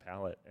specific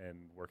palate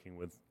and working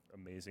with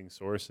amazing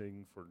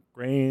sourcing for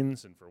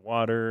grains and for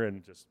water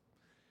and just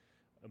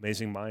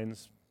amazing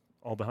minds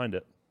all behind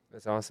it.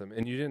 That's awesome.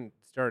 And you didn't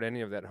start any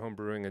of that home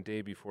brewing a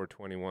day before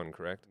 21,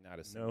 correct? Not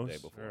a single day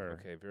before. Sir.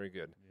 Okay, very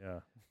good.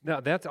 Yeah.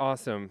 No, that's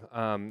awesome.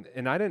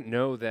 And I didn't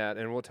know that,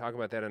 and we'll talk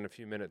about that in a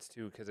few minutes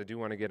too, because I do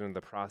want to get into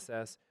the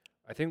process.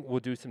 I think we'll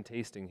do some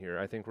tasting here.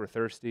 I think we're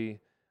thirsty.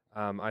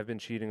 I've been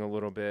cheating a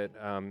little bit.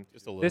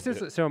 Just a little This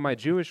bit. is so my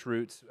Jewish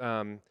roots.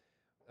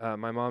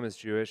 My mom is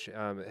Jewish.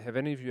 Have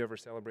any of you ever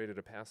celebrated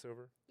a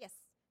Passover? Yes.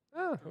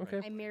 Oh,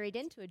 okay. I'm married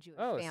into a Jewish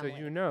Oh,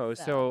 family.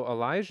 So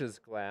Elijah's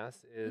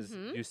glass is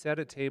Mhm. you set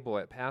a table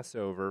at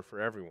Passover for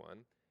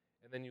everyone,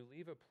 and then you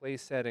leave a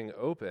place setting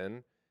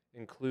open,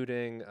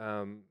 including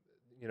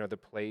the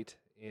plate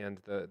and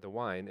the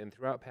wine. And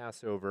throughout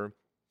Passover,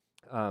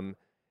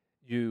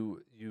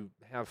 you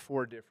have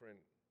 4 different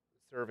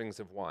servings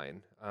of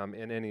wine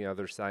and any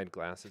other side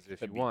glasses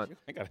if you want.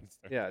 I gotta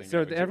start Yeah, thinking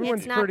so of a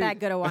everyone's It's not pretty- that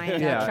good a wine. though,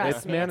 Yeah, trust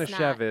it's me, it's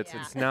not, Manischewitz.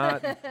 yeah. It's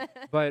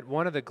not. But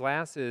one of the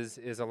glasses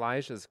is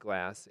Elijah's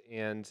glass,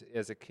 and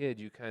as a kid,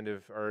 you kind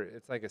of are.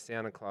 It's like a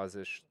Santa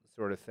Claus-ish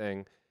sort of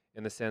thing,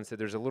 in the sense that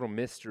there's a little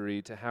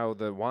mystery to how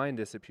the wine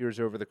disappears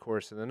over the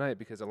course of the night,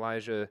 because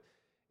Elijah,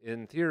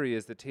 in theory,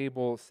 is the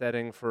table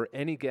setting for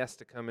any guest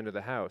to come into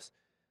the house.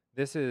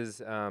 This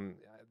is.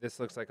 This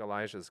looks like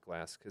Elijah's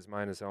glass because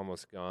mine is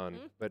almost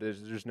gone, but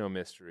there's no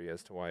mystery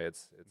as to why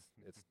it's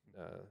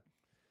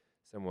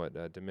somewhat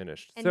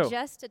diminished. And so,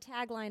 just to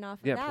tagline off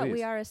of Yeah, that, please.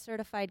 we are a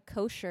certified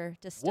kosher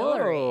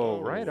distillery. whoa,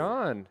 right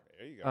on.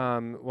 There you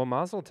go. Well,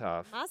 Mazel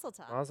Tov. Mazel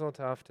tov. Mazel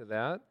Tov to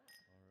that.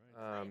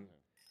 All right.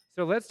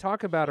 So let's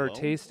talk about our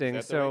Shalom? tasting.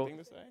 Is that the So right thing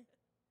to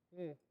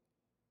say?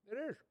 it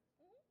is.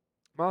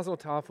 Mazel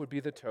Tov would be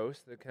the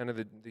toast, the kind of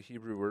the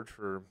Hebrew word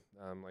for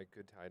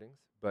good tidings.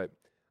 But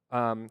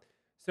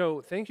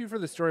so thank you for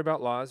the story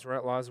about Laws. We're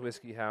at Laws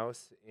Whiskey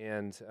House,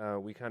 and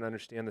we kind of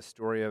understand the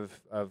story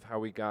of how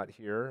we got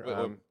here.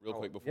 Real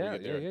quick before yeah, we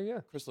get there.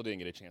 yeah. Crystal didn't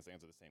get a chance to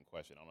answer the same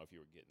question. I don't know if you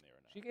were getting there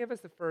or not. She gave us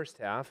the first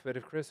half, but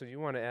if Crystal, you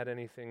want to add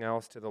anything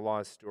else to the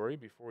Laws story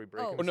before we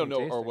break Oh. into Oh, no, some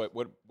no. Or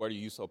tasting? what are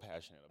you so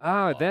passionate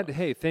about?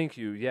 Hey, thank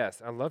you.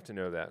 Yes, I'd love to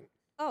know that.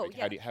 Oh, Like,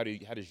 yeah.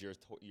 how does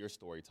your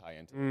story tie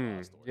into the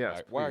Law story?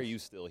 yes, Why are please. you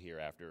still here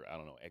after, I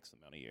don't know, X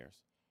amount of years?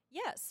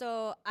 Yeah,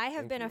 so I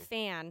have Thank been you. a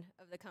fan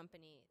of the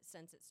company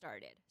since it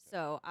started.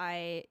 So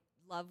I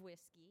love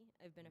whiskey.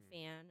 I've been a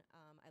fan.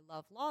 I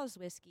love Laws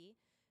whiskey.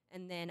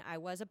 And then I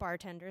was a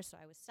bartender, so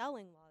I was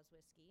selling Laws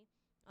whiskey.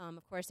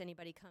 Of course,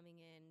 anybody coming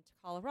in to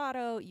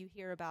Colorado, you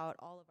hear about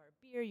all of our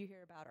beer, you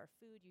hear about our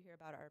food, you hear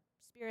about our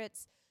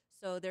spirits.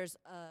 So there's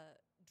a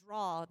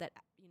draw that,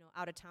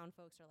 out-of-town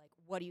folks are like,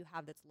 what do you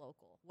have that's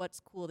local? What's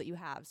cool that you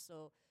have?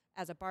 So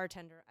as a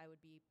bartender, I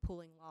would be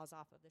pulling Laws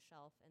off of the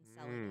shelf and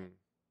selling it.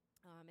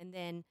 And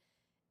then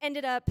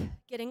ended up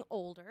getting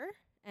older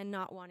and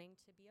not wanting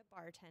to be a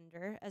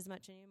bartender as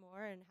much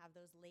anymore and have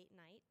those late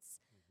nights.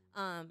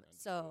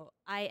 So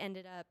I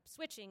ended up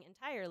switching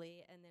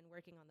entirely and then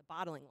working on the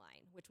bottling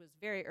line, which was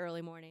very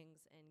early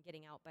mornings and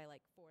getting out by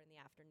like 4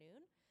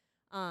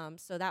 p.m.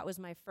 So that was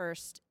my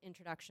first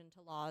introduction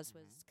to Laws,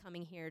 was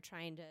coming here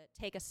trying to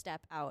take a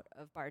step out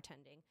of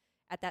bartending.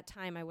 At that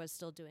time, I was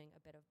still doing a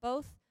bit of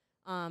both,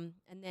 And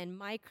then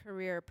my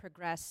career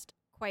progressed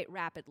quite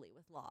rapidly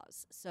with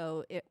Laws.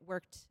 So it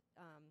worked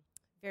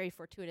very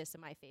fortuitous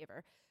in my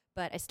favor.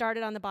 But I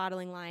started on the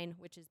bottling line,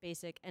 which is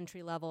basic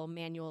entry-level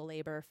manual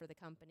labor for the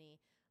company.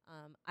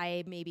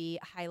 I maybe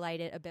highlight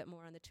it a bit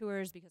more on the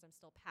tours because I'm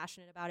still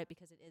passionate about it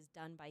because it is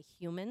done by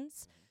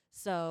humans.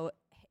 So,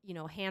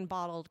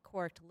 hand-bottled,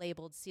 corked,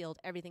 labeled, sealed,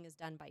 everything is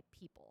done by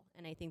people.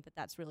 And I think that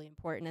that's really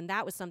important. And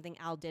that was something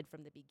Al did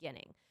from the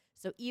beginning.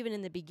 So even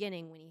in the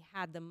beginning, when he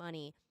had the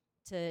money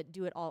to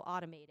do it all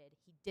automated,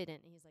 he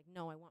didn't. And he's like,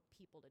 no, I want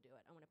people to do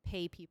it. I want to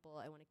pay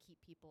people. I want to keep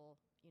people,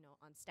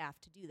 on staff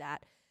to do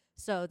that.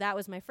 So that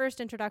was my first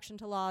introduction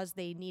to Laws.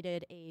 They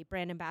needed a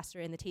brand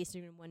ambassador in the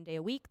tasting room 1 day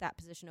a week. That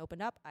position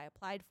opened up. I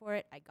applied for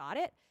it. I got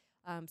it.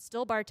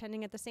 Still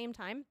bartending at the same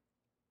time.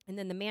 And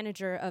then the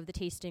manager of the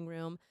tasting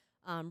room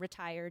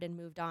retired and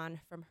moved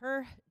on from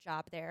her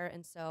job there.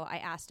 And so I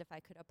asked if I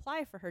could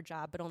apply for her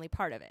job, but only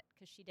part of it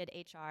because she did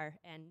HR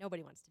and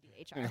nobody wants to do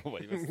HR.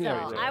 Nobody was So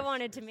Yeah, I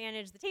wanted to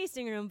manage the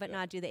tasting room, but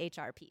not do the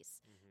HR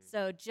piece. Mm-hmm.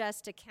 So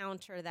just to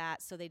counter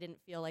that so they didn't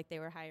feel like they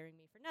were hiring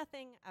me for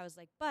nothing, I was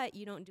like, but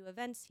you don't do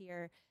events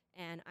here,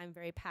 and I'm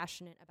very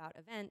passionate about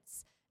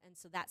events, and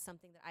so that's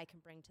something that I can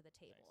bring to the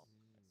table.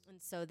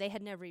 And so they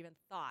had never even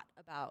thought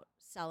about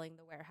selling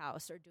the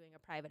warehouse or doing a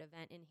private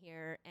event in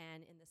here.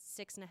 And in the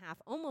 6.5,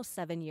 almost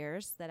 7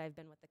 years that I've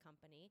been with the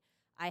company,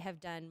 I have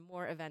done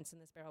more events in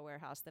this barrel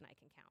warehouse than I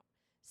can count.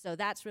 So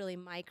that's really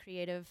my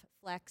creative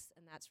flex,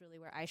 and that's really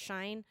where I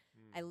shine.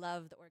 I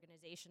love the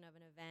organization of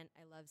an event.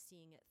 I love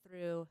seeing it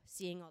through,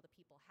 seeing all the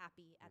people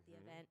happy at the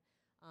event.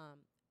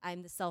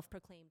 I'm the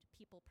self-proclaimed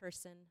people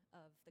person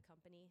of the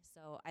company,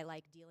 so I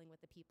like dealing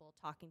with the people,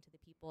 talking to the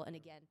people, and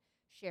again,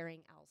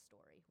 sharing Al's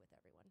story with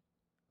everyone.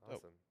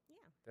 Awesome.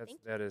 Yeah,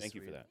 That is Thank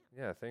you sweet. for that.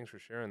 Yeah, thanks for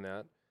sharing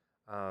that.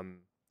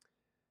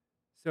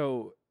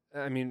 So,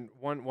 I mean,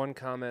 one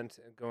comment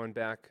going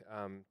back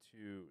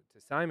to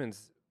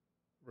Simon's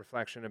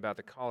reflection about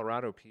the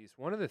Colorado piece.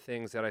 One of the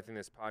things that I think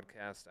this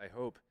podcast, I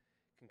hope,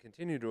 can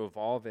continue to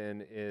evolve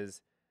in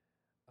is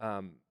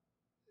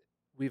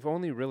we've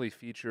only really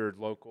featured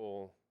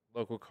local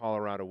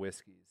Colorado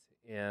whiskeys,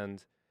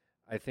 and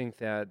I think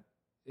that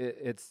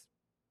it's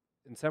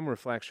in some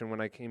reflection when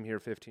I came here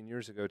 15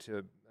 years ago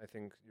to, I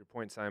think your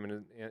point,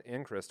 Simon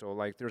and Crystal,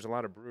 like there's a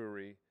lot of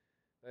brewery.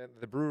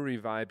 The brewery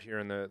vibe here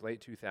in the late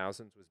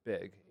 2000s was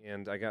big,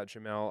 and I got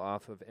Jamel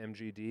off of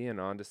MGD and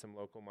onto some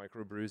local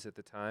microbrews at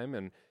the time,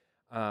 and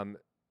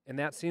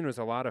that scene was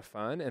a lot of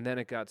fun, and then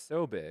it got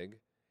so big,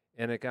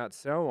 and it got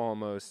so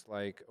almost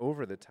like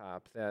over the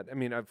top that, I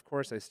mean, of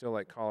course I still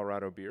like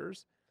Colorado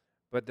beers,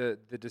 but the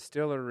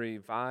distillery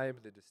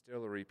vibe, the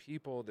distillery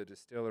people, the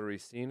distillery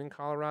scene in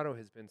Colorado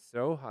has been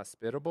so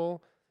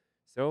hospitable,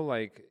 so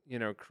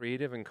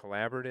creative and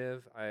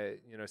collaborative. I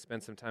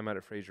spent some time out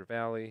at Fraser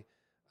Valley,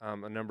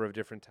 a number of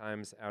different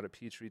times out at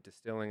Peach Street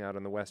Distilling out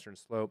on the Western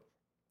Slope,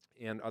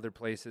 and other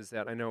places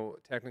that I know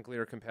technically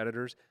are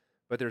competitors,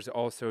 but there's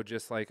also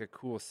just like a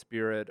cool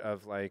spirit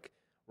of like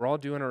we're all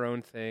doing our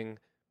own thing,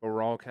 but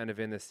we're all kind of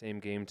in the same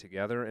game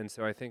together. And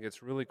so I think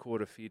it's really cool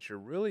to feature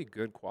really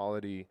good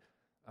quality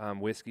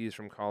whiskeys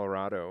from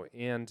Colorado,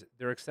 and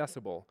they're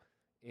accessible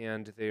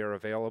and they are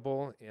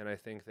available. And I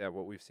think that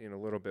what we've seen a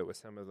little bit with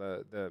some of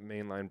the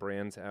mainline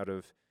brands out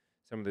of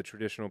some of the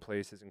traditional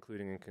places,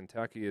 including in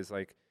Kentucky, is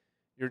like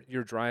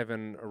you're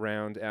driving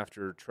around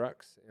after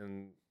trucks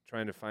and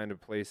trying to find a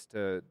place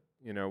to,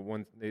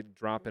 when they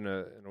drop in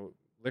a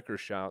liquor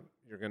shop,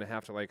 you're going to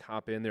have to like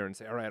hop in there and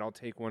say, all right, I'll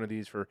take one of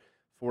these for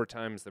 4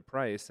 times the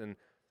price. And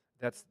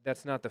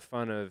that's not the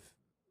fun of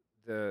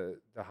the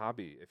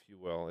hobby, if you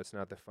will. It's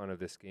not the fun of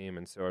this game.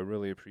 And so I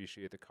really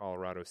appreciate the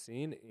Colorado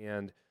scene,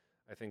 and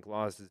I think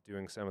Laws is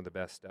doing some of the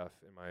best stuff,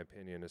 in my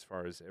opinion, as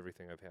far as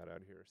everything I've had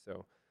out here.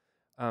 So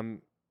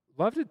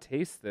love to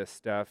taste this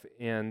stuff,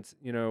 and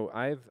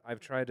I've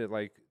tried to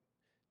like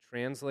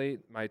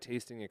translate my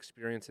tasting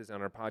experiences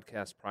on our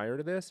podcast prior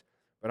to this,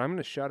 but I'm going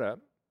to shut up.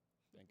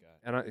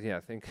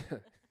 Thank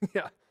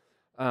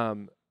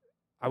God.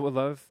 I would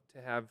love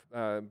to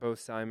have both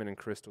Simon and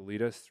Crystal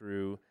lead us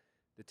through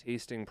the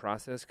tasting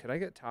process. Could I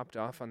get topped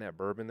off on that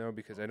bourbon, though?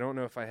 Because I don't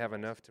know if I have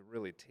enough to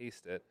really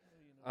taste it.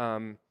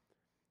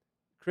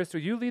 Crystal,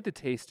 you lead the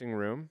tasting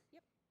room.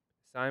 Yep.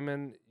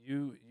 Simon,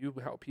 you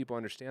help people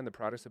understand the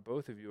products of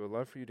both of you. I'd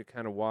love for you to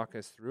kind of walk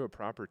us through a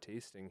proper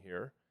tasting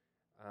here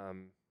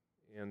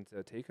and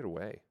take it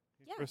away.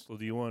 Yeah. Crystal,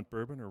 do you want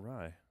bourbon or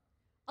rye?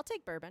 I'll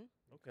take bourbon.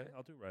 Okay,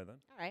 I'll do rye then.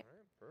 All right. All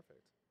right,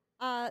 perfect.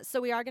 So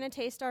we are going to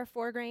taste our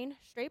 4-grain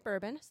straight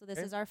bourbon. So this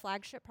Okay. is our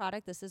flagship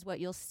product. This is what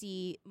you'll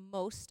see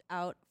most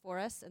out for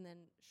us, and then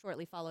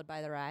shortly followed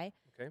by the rye.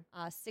 Okay.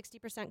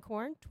 60%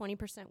 corn,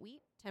 20%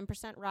 wheat,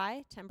 10%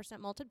 rye, 10%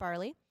 malted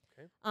barley.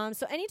 Okay.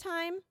 So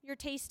anytime you're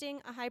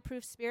tasting a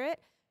high-proof spirit,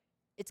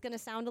 it's going to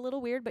sound a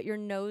little weird, but your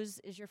nose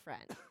is your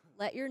friend.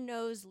 Let your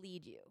nose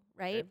lead you,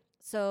 right? Okay.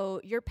 So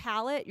your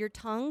palate, your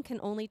tongue can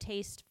only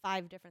taste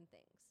 5 different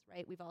things.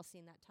 Right? We've all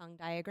seen that tongue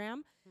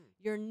diagram.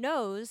 Your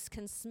nose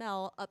can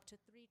smell up to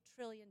 3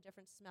 trillion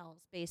different smells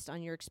based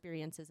on your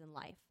experiences in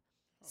life.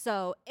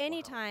 So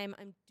anytime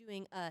I'm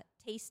doing a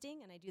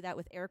tasting, and I do that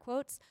with air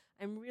quotes,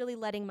 I'm really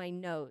letting my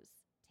nose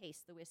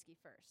taste the whiskey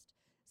first.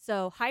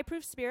 So high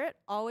proof spirit,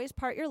 always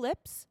part your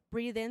lips,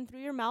 breathe in through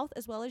your mouth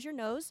as well as your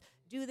nose.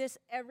 Do this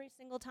every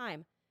single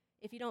time.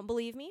 If you don't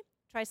believe me,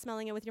 try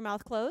smelling it with your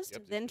mouth closed,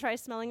 then try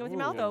smelling it with your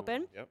mouth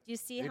open. Yep. Do you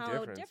see Big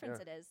how different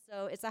it is?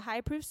 So it's a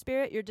high proof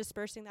spirit. You're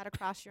dispersing that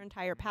across your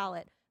entire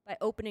palate by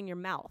opening your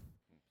mouth.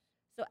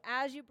 So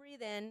as you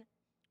breathe in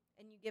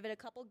and you give it a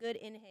couple good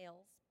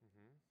inhales,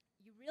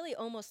 you really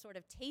almost sort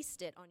of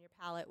taste it on your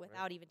palate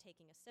without even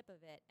taking a sip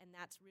of it, and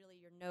that's really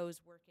your nose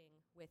working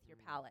with your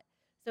palate.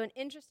 So an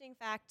interesting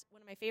fact,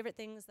 one of my favorite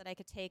things that I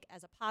could take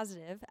as a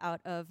positive out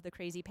of the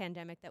crazy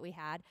pandemic that we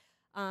had,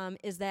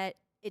 is that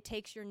it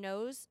takes your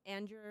nose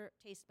and your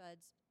taste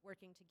buds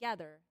working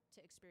together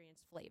to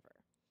experience flavor.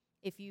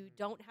 If you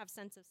don't have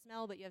sense of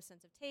smell, but you have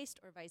sense of taste,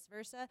 or vice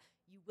versa,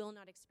 you will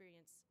not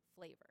experience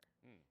flavor.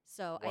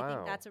 So I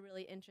think that's a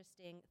really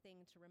interesting thing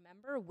to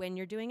remember when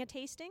you're doing a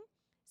tasting.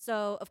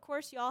 So, of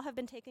course, you all have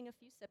been taking a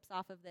few sips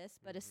off of this,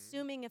 but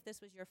assuming if this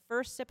was your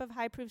first sip of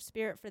high proof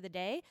spirit for the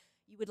day,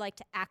 you would like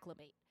to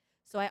acclimate.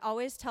 So I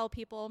always tell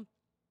people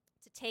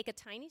to take a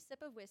tiny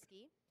sip of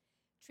whiskey,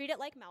 treat it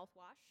like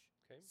mouthwash,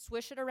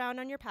 swish it around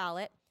on your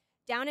palate.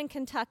 Down in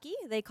Kentucky,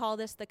 they call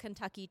this the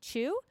Kentucky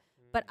Chew,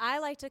 but I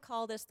like to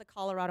call this the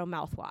Colorado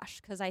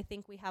mouthwash because I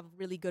think we have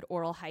really good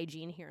oral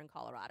hygiene here in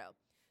Colorado.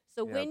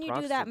 So when you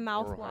do that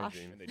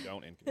mouthwash, And they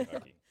don't in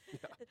Kentucky.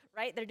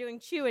 right? They're doing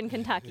chew in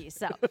Kentucky.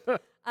 So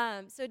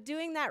so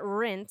doing that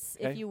rinse,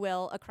 if you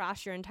will,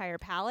 across your entire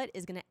palate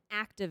is going to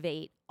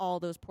activate all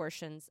those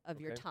portions of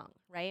your tongue,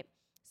 right?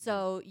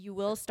 So you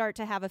will start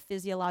to have a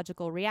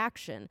physiological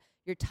reaction.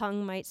 Your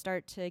tongue might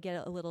start to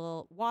get a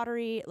little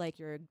watery, like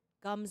your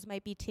gums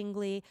might be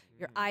tingly,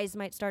 your eyes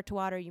might start to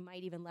water, you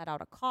might even let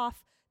out a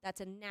cough.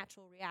 That's a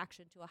natural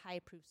reaction to a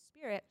high-proof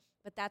spirit,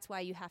 but that's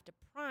why you have to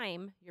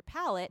prime your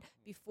palate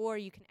before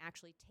you can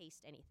actually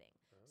taste anything.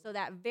 So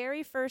that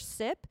very first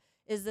sip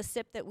is the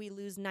sip that we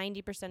lose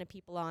 90% of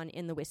people on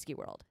in the whiskey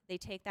world. They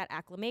take that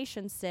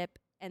acclimation sip,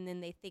 and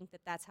then they think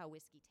that that's how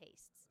whiskey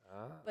tastes.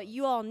 But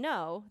you all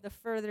know, the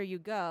further you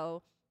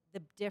go,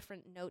 the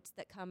different notes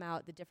that come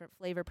out, the different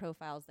flavor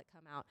profiles that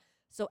come out.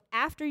 So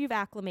after you've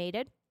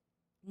acclimated,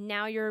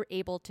 now you're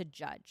able to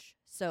judge.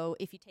 So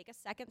if you take a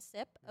second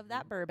sip of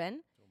that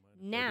bourbon,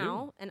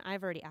 now, and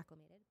I've already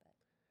acclimated.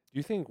 Do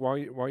you think while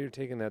you're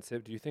taking that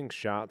sip, do you think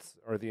shots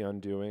are the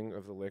undoing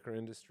of the liquor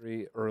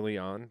industry early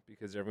on?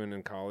 Because everyone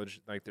in college,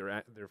 like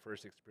their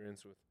first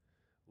experience with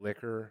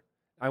liquor,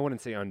 I wouldn't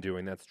say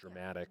undoing, that's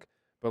dramatic,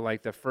 but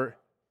like the first,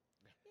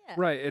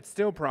 right, it's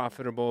still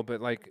profitable,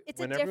 but like it's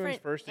when everyone's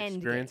first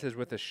experience is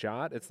with a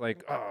shot, it's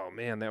like, oh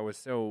man, that was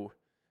so,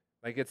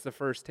 like it's the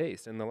first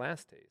taste and the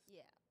last taste. Yeah.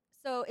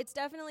 So it's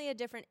definitely a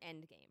different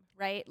end game,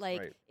 right?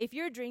 Like if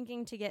you're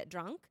drinking to get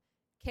drunk,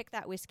 kick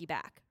that whiskey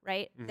back,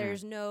 right?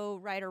 There's no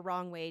right or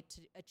wrong way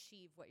to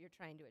achieve what you're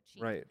trying to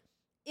achieve. Right.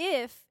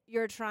 If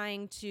you're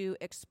trying to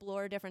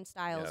explore different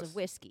styles of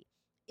whiskey,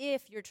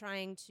 if you're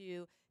trying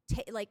to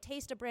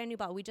taste a brand new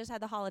bottle. We just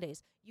had the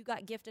holidays. You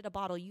got gifted a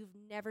bottle. You've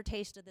never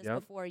tasted this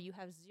before. You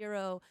have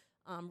zero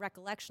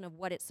recollection of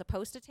what it's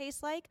supposed to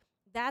taste like.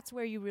 That's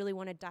where you really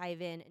want to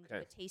dive in and do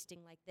a tasting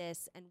like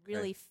this and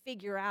really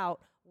figure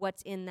out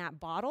what's in that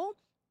bottle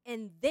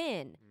and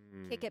then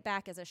kick it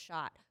back as a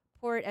shot.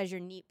 Pour it as your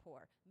neat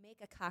pour. Make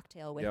a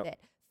cocktail with it.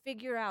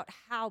 Figure out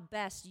how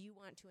best you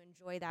want to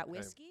enjoy that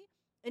whiskey.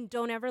 And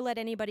don't ever let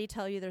anybody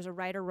tell you there's a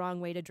right or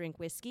wrong way to drink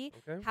whiskey.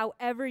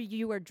 However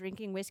you are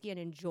drinking whiskey and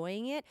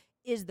enjoying it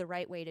is the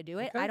right way to do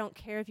it. I don't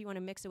care if you want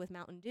to mix it with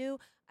Mountain Dew.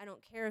 I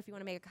don't care if you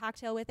want to make a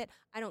cocktail with it.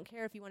 I don't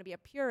care if you want to be a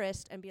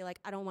purist and be like,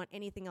 I don't want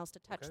anything else to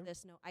touch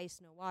this, no ice,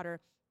 no water.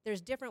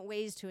 There's different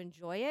ways to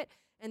enjoy it,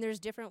 and there's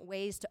different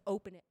ways to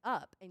open it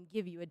up and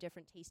give you a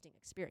different tasting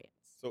experience.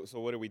 So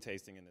what are we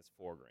tasting in this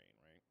 4 grain,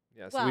 right?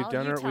 Yeah, so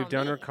we've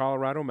done our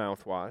Colorado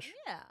mouthwash.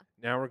 Yeah.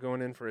 Now we're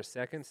going in for a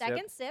second sip.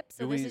 Second sip,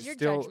 so do this we is your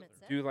still judgment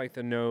sip. do like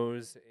the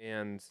nose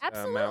and mouth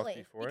Absolutely,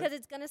 before because it?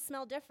 it's going to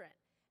smell different.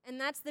 And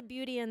that's the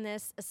beauty in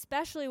this,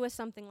 especially with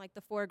something like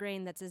the 4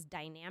 grain that's as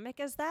dynamic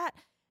as that.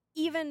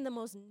 Even the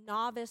most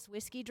novice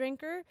whiskey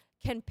drinker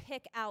can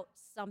pick out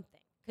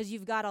something because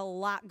you've got a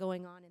lot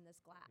going on in this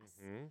glass.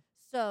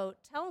 So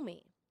tell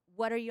me,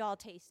 what are y'all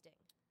tasting?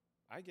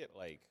 I get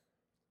like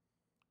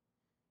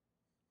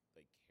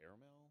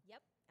caramel.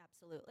 Yep,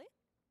 absolutely.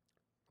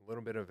 A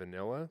little bit of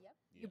vanilla. Yep.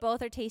 You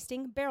both are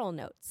tasting barrel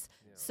notes.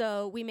 Yeah.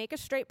 So we make a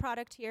straight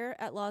product here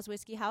at Law's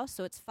Whiskey House.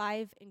 So it's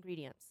 5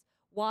 ingredients: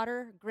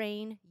 water,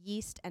 grain,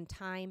 yeast, and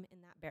thyme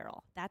in that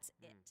barrel. That's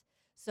it.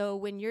 So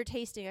when you're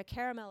tasting a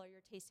caramel or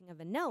you're tasting a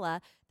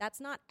vanilla, that's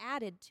not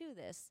added to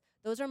this.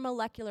 Those are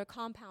molecular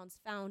compounds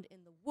found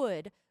in the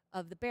wood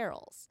of the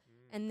barrels.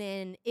 And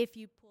then if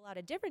you pull out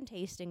a different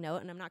tasting note,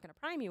 and I'm not going to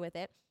prime you with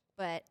it,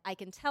 but I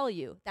can tell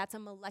you that's a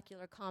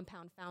molecular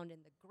compound found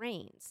in the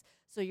grains.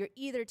 So you're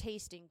either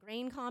tasting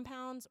grain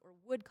compounds or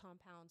wood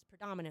compounds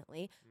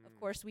predominantly. Of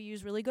course, we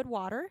use really good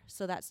water,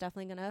 so that's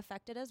definitely going to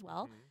affect it as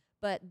well.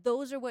 But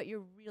those are what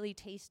you're really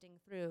tasting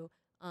through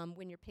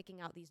when you're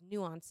picking out these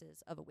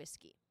nuances of a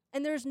whiskey.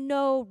 And there's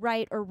no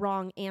right or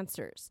wrong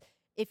answers.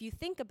 If you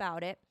think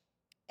about it,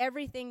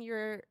 everything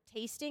you're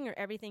tasting or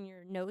everything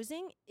you're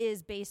nosing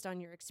is based on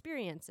your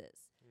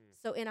experiences.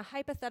 So in a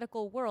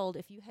hypothetical world,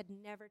 if you had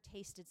never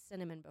tasted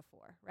cinnamon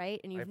before,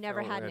 right, and you've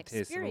never had an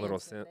experience a little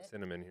with it,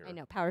 cinnamon here. I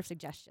know, power of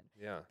suggestion.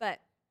 Yeah. But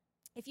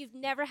if you've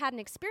never had an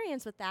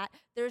experience with that,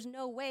 there's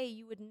no way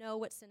you would know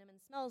what cinnamon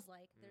smells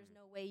like. There's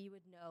no way you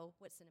would know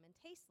what cinnamon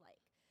tastes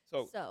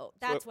like. So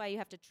that's why you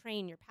have to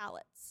train your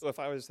palates. So if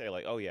I was to say,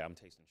 like, oh, yeah, I'm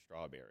tasting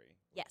strawberry.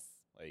 Yes.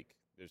 Like,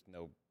 there's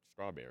no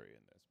strawberry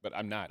in this. But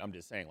I'm not. I'm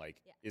just saying, like,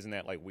 Yeah. isn't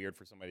that, like, weird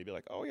for somebody to be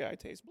like, oh, yeah, I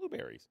taste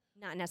blueberries?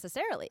 Not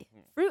necessarily.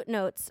 Hmm. Fruit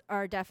notes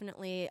are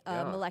definitely a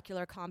Yeah.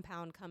 molecular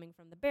compound coming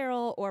from the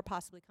barrel or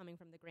possibly coming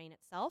from the grain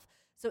itself.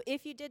 So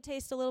if you did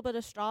taste a little bit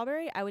of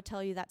strawberry, I would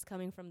tell you that's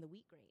coming from the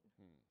wheat grain.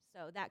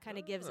 So that kind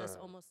of gives us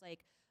almost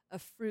like a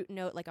fruit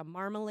note, like a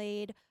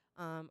marmalade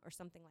or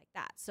something like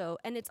that. So,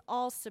 and it's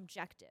all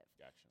subjective.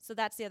 Gotcha. So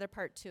that's the other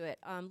part to it.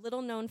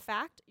 Little known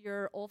fact,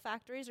 your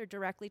olfactories are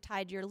directly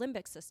tied to your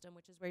limbic system,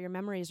 which is where your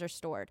memories are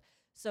stored.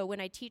 So when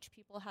I teach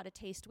people how to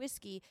taste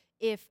whiskey,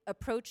 if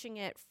approaching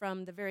it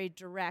from the very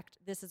direct,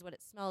 this is what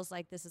it smells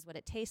like, this is what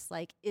it tastes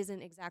like,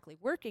 isn't exactly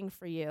working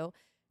for you,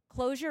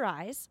 close your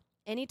eyes.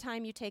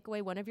 Anytime you take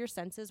away one of your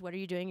senses, what are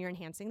you doing? You're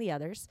enhancing the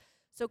others.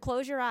 So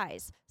close your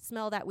eyes,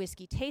 smell that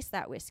whiskey, taste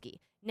that whiskey.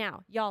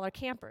 Now, y'all are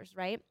campers,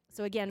 right?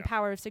 So again, Yeah.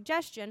 power of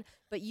suggestion,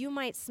 but you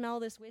might smell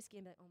this whiskey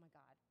and be like, oh my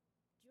God,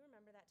 do you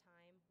remember that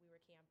time we were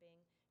camping?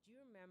 Do you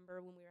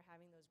remember when we were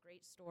having those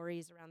great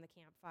stories around the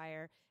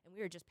campfire and we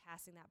were just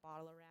passing that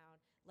bottle around?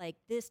 Like,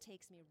 this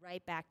takes me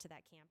right back to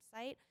that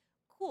campsite.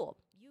 Cool.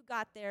 You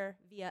got there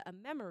via a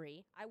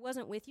memory. I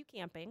wasn't with you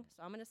camping,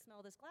 so I'm going to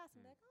smell this glass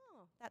and be like,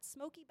 oh, that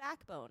smoky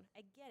backbone.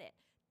 I get it.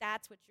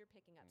 That's what you're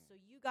picking up. So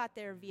you got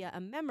there via a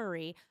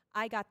memory.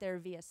 I got there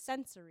via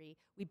sensory.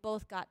 We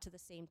both got to the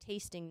same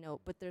tasting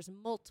note, but there's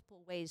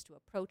multiple ways to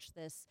approach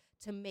this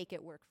to make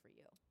it work for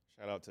you.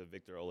 Shout out to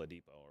Victor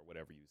Oladipo or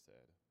whatever you said.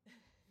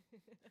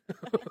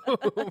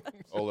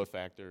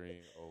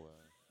 Olfactory,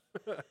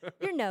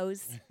 Your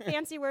nose.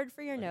 Fancy word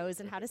for your nose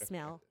and how to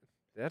smell.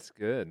 That's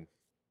good.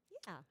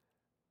 Yeah.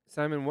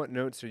 Simon, what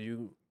notes are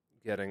you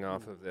getting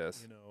off of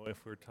this? You know,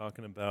 if we're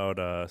talking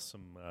about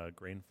some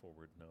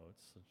grain-forward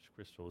notes, which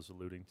Crystal was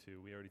alluding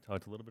to, we already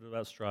talked a little bit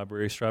about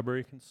strawberry.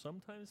 Strawberry can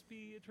sometimes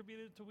be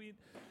attributed to wheat.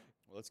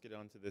 Well, let's get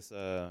on to this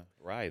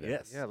rye then.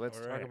 Yes. Yeah, let's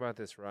All talk right. about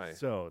this rye.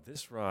 So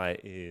this rye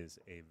is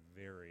a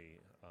very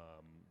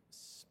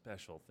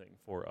special thing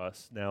for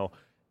us. Now,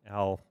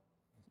 Al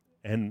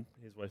and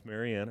his wife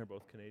Marianne are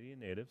both Canadian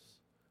natives.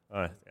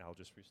 Al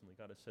just recently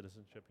got his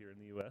citizenship here in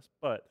the U.S.,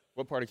 but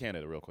What part of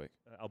Canada, real quick?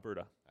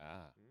 Alberta.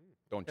 Ah,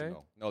 don't Okay. you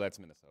know? No, that's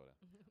Minnesota.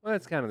 Well,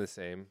 it's kind of the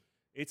same.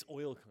 It's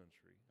oil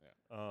country.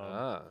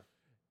 Yeah.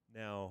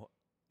 Now,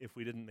 if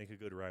we didn't make a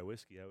good rye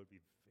whiskey, I would be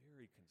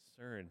very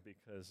concerned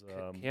because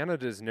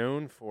Canada's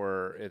known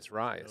for its it's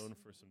rye. known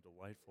for some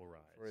delightful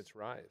ryes. For its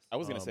rye. I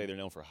was going to say Um, they're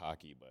known for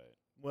hockey, but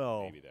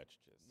well, maybe that's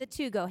just... The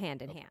two go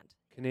hand in hand.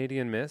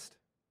 Canadian Mist.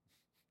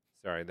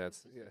 Sorry,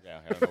 that's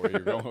Yeah, I don't know where you're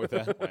going with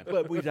that one.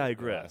 but we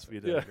digress. We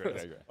Yeah.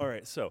 digress. Digress. All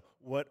right. So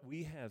what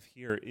we have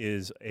here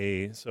is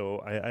so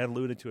I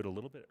alluded to it a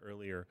little bit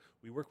earlier.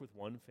 We work with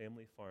one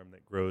family farm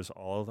that grows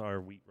all of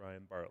our wheat, rye,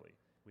 and barley.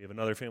 We have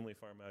another family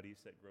farm out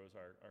east that grows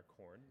our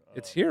corn.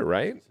 It's here,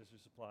 right? Sister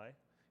Supply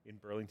in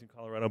Burlington,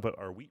 Colorado. But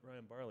our wheat, rye,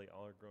 and barley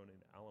all are grown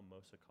in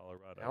Alamosa,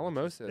 Colorado. which is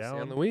Alamosa, down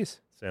San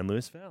Luis. San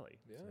Luis Valley.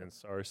 Yeah. And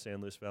it's our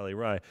San Luis Valley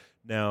rye.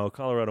 Now,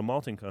 Colorado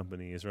Malting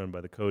Company is run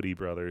by the Cody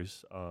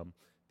brothers.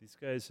 These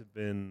guys have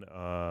been,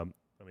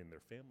 their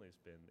family's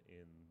been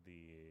in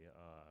the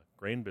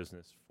grain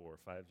business for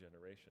 5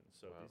 generations.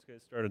 So Wow. these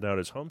guys started out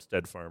as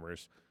homestead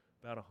farmers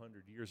about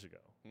 100 years ago.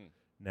 Hmm.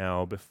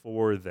 Now,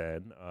 before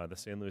then, the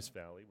San Luis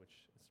Valley, which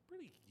is a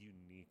pretty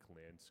unique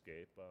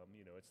landscape,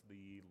 it's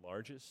the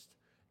largest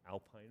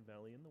alpine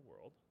valley in the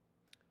world.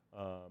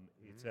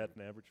 It's at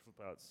an average of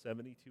about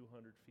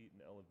 7,200 feet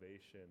in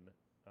elevation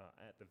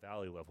at the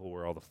valley level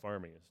where all the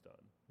farming is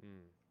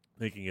done,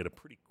 making it a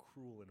pretty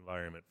cruel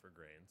environment for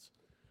grains.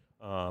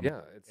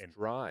 Yeah, it's and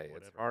dry. It's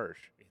whatever. harsh.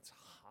 It's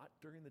hot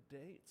during the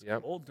day. It's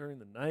Yep. cold during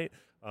the night.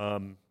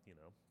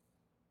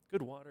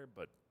 Good water,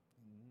 but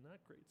not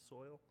great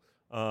soil.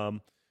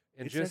 And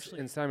It's just actually-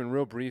 and Simon,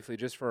 real briefly,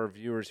 just for our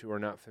viewers who are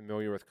not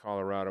familiar with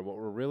Colorado, what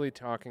we're really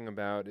talking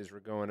about is we're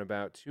going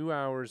about 2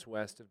 hours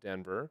west of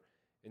Denver,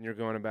 and you're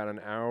going about an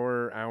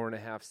hour and a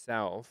half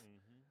south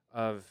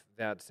of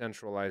that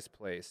centralized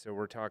place. So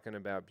we're talking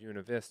about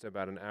Buena Vista,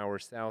 about an hour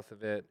south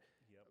of it.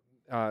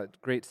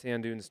 Great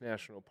Sand Dunes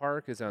National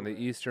Park is on the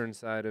eastern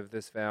side of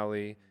this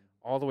valley,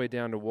 all the way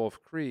down to Wolf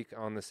Creek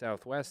on the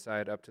southwest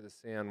side up to the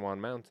San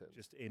Juan Mountains.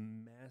 Just a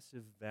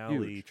massive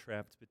valley Huge.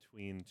 trapped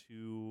between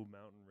two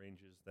mountain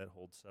ranges that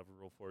hold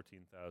several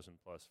 14,000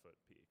 plus foot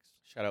peaks.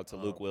 Shout out to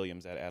Luke Um,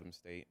 Williams at Adams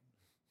State.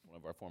 one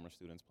of our former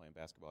students playing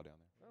basketball down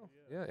there. Oh,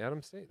 yeah,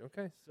 Adams State.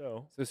 Okay.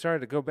 So So sorry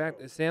to go back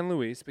to San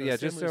Luis, but yeah,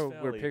 San just Luis so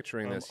we're Valley,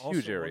 picturing this also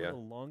huge area.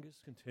 one of the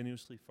longest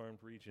continuously farmed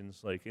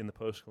regions, like in the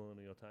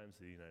post-colonial times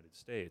of the United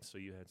States. So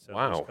you had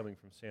Wow. settlers coming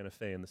from Santa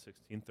Fe in the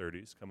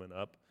 1630s, coming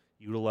up,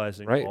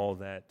 utilizing Right. all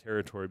that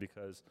territory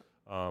because,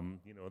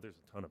 there's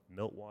a ton of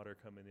milt water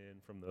coming in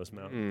from those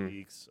mountain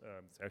peaks.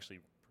 It's actually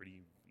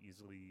pretty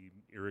easily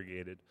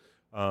irrigated.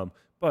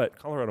 But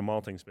Colorado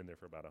malting's been there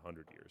for about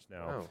 100 years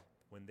now. Wow.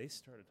 When they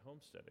started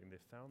homesteading, they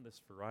found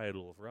this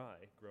varietal of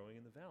rye growing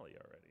in the valley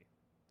already.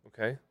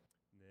 Okay.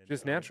 And,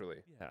 Just naturally.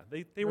 Yeah,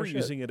 they No were shit.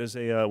 using it as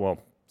a,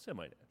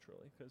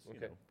 semi-naturally, because,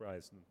 Okay. rye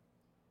is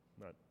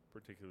not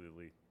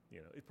particularly,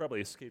 it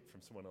probably escaped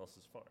from someone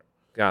else's farm.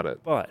 Got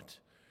it. But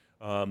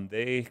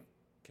they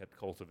kept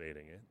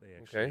cultivating it. They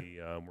Okay.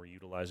 actually were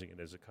utilizing it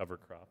as a cover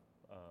crop.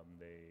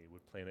 They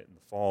would plant it in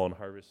the fall and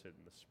harvest it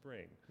in the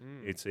spring.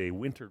 Mm. It's a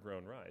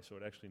winter-grown rye, so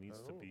it actually needs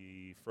to Oh.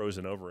 be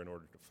frozen over in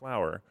order to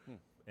flower, Hmm.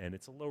 and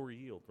it's a lower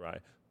yield rye.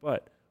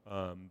 But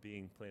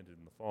being planted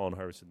in the fall and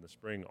harvested in the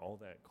spring, all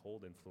that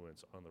cold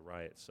influence on the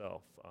rye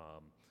itself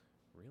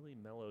really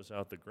mellows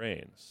out the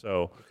grain.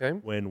 So Okay.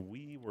 when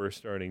we were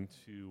starting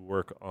to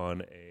work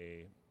on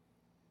a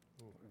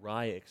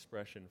rye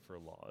expression for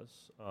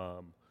Laws,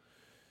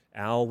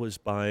 Al was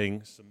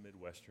buying some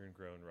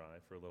Midwestern-grown rye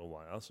for a little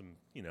while, some,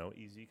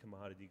 easy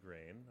commodity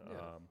grain.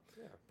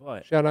 Yeah.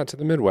 But Shout out to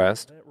the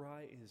Midwest. that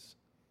rye is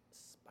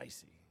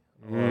spicy.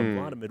 A Mm.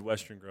 lot of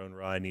Midwestern-grown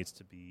rye needs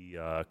to be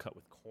cut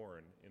with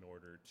corn in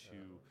order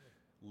to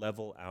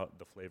level out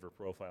the flavor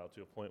profile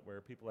to a point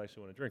where people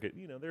actually want to drink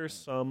it. There's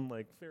some,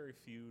 very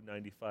few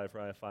 95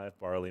 rye, 5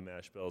 barley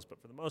mash bills, but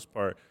for the most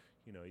part,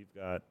 you've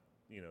got,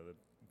 the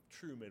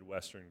true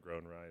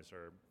Midwestern-grown ryes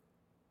are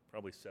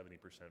probably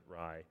 70%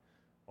 rye.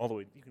 All the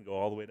way, you can go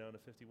all the way down to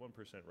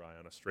 51% rye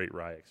on a straight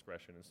rye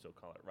expression and still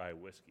call it rye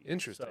whiskey.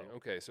 Interesting. So,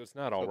 Okay, so it's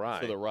not all So-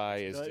 right. So the rye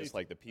is No, just it's-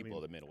 like the people mean,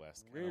 of the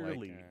Midwest.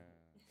 rarely-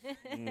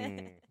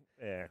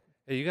 yeah.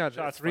 Hey, you got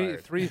Shots three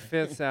fired.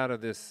 3/5 out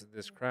of this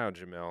crowd,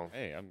 Jamel.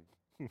 Hey, I'm.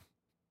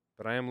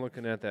 But I am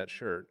looking at that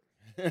shirt.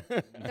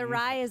 The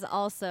rye is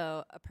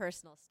also a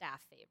personal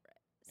staff favorite.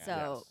 Yeah.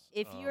 So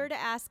Yes. if you were to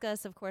ask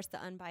us, of course, the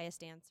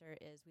unbiased answer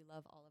is we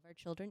love all of our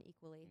children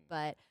equally.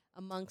 But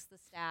amongst the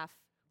staff,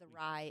 the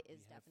rye is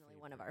We have definitely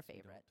one of our You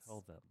don't favorites.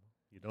 tell them.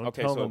 You don't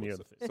Okay, tell so, them the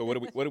other so, thing. so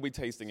what are we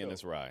tasting in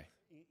this So- rye?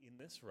 In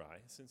this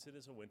rye, since it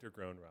is a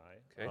winter-grown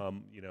rye, Okay.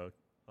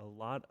 a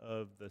lot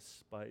of the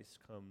spice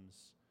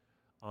comes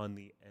on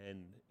the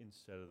end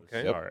instead of the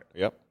Okay. start.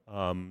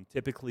 Yep.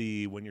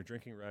 Typically, when you're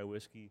drinking rye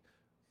whiskey,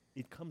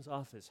 it comes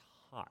off as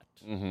hot.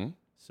 Mm-hmm.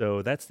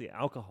 So that's the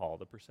alcohol.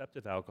 The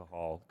perceptive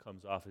alcohol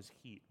comes off as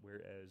heat,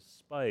 whereas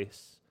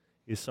spice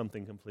is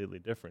something completely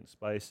different.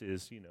 Spice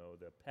is,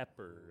 the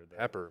pepper,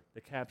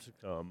 the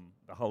capsicum,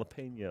 the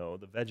jalapeno,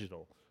 the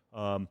vegetal.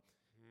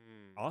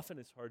 Often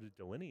it's hard to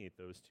delineate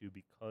those two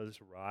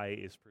because rye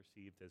is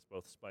perceived as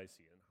both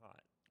spicy and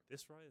hot.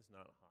 This rye is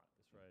not hot.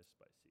 This rye is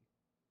spicy.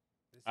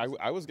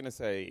 I was gonna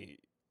say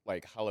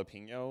like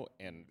jalapeno,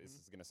 and this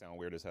is gonna sound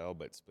weird as hell,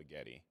 but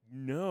spaghetti.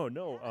 No.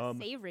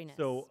 Savoriness.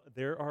 So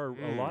there are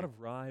a lot of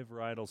rye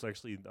varietals.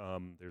 Actually,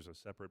 there's a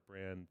separate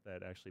brand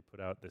that actually put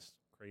out this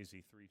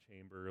crazy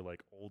 3-chamber,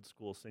 old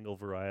school single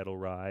varietal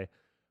rye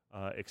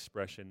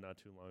expression not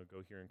too long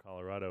ago here in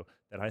Colorado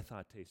that I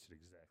thought tasted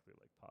exactly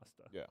like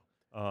pasta. Yeah.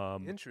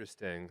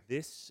 Interesting.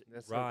 This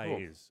That's so rye cool.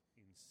 is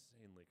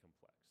insanely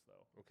complex,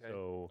 though. Okay.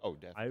 So Oh,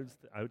 definitely.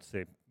 I would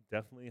say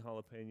definitely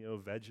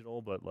jalapeno,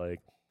 vegetal, but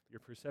your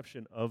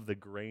perception of the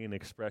grain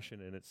expression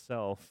in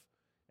itself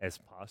as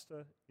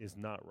pasta is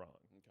not wrong.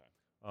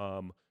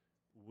 Okay.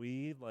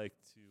 We like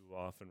to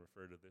often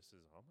refer to this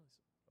as almost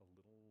a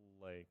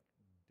little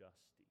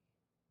dusty.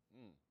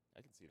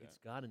 I can see that. It's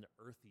got an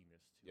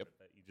earthiness to Yep. it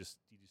that you just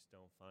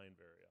don't find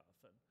very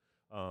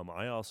often.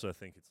 I also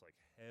think it's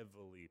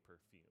heavily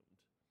perfumed.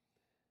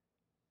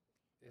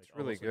 It's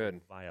really almost like a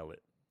good.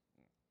 violet.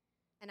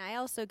 And I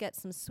also get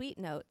some sweet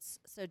notes.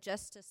 So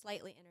just to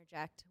slightly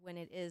interject, when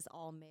it is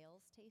all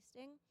males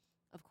tasting,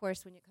 of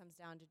course, when it comes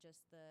down to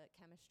just the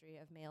chemistry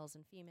of males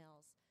and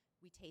females,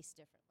 we taste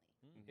differently.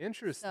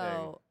 Interesting.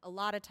 So a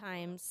lot of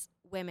times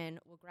women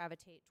will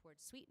gravitate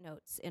towards sweet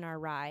notes in our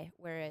rye,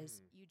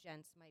 whereas you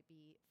gents might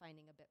be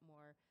finding a bit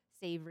more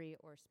savory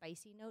or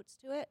spicy notes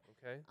to it.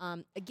 Okay.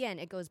 Again,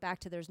 it goes back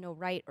to there's no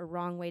right or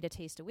wrong way to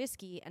taste a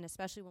whiskey, and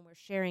especially when we're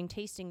sharing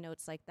tasting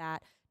notes like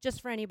that, just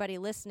for anybody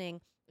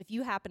listening, if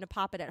you happen to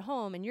pop it at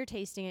home and you're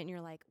tasting it and you're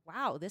like,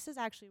 wow, this is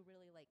actually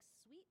really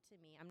sweet to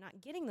me, I'm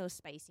not getting those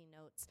spicy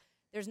notes,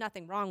 there's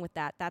nothing wrong with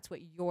that. That's what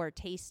you're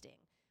tasting.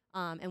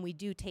 And we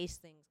do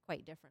taste things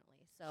quite differently.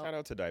 So Shout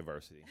out to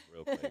diversity,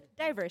 real quick.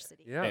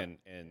 diversity. Yeah. And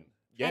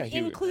yeah, and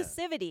Hugh,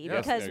 inclusivity, Yeah.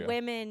 because There you go.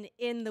 women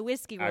in the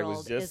whiskey I world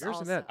was just- is Here's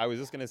also that. I was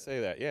just gonna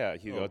say that. Yeah,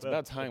 Hugo, Oh, it's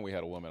about time we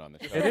had a woman on the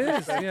show. It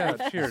is.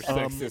 Yeah. Cheers.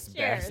 Sexist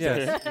Cheers. bastard.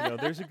 Yes.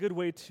 There's a good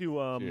way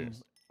to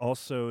Cheers.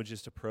 also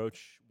just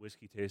approach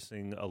whiskey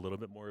tasting a little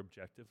bit more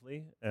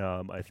objectively.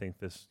 I think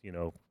this,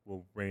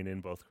 will rein in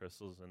both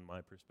Crystal's and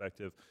my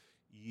perspective.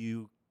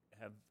 You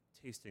have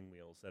tasting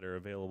wheels that are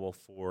available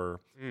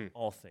for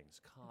all things: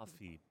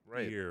 coffee,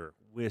 Right. beer,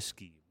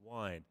 whiskey,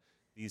 wine.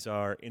 These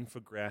are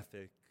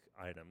infographic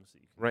items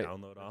that you can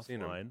download I've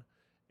seen 'em. offline.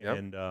 Yep.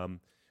 And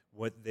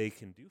what they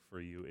can do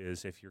for you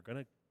is, if you're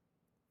going to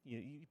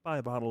you buy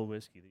a bottle of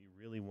whiskey that you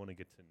really want to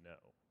get to know,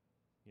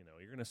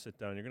 you're going to sit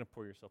down, you're going to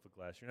pour yourself a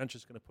glass. You're not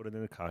just going to put it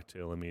in a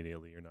cocktail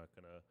immediately. You're not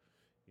going to,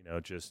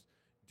 just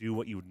do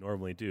what you would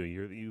normally do.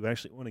 You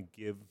actually want to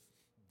give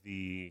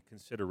the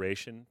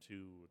consideration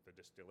to the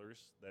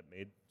distillers that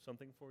made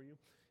something for you.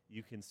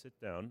 You can sit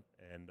down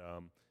and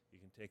you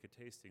can take a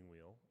tasting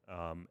wheel,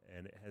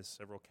 and it has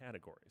several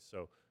categories.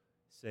 So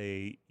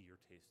say you're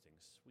tasting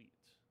sweet.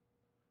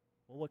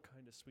 Well, what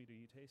kind of sweet are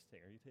you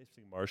tasting? Are you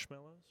tasting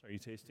marshmallows? Are you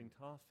tasting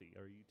toffee?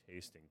 Are you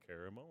tasting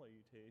caramel? Are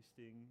you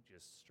tasting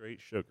just straight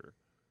sugar?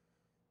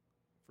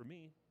 For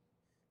me,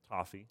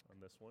 toffee on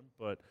this one.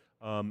 But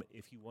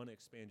if you want to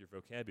expand your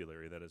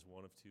vocabulary, that is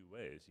one of two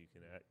ways. You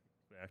can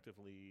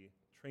actively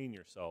train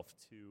yourself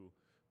to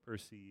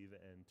perceive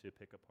and to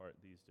pick apart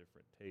these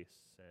different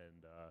tastes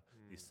and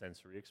these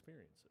sensory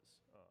experiences.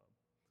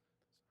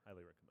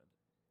 Highly recommend it.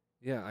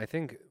 Yeah, I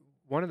think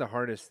one of the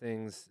hardest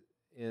things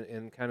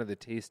in kind of the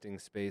tasting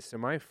space. So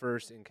my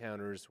first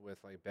encounters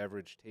with like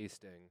beverage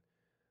tasting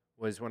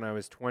was when I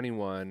was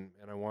 21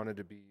 and I wanted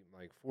to be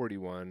like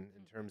 41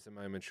 in terms of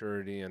my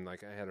maturity. And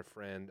like I had a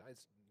friend,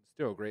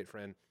 still a great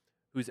friend,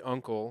 whose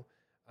uncle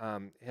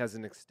has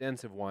an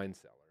extensive wine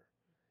cellar.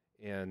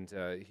 And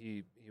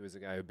he was a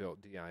guy who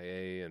built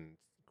DIA and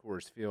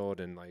Coors Field,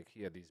 and like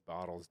he had these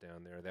bottles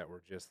down there that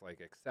were just like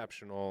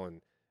exceptional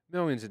and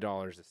millions of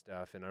dollars of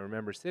stuff. And I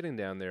remember sitting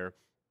down there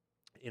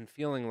and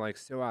feeling like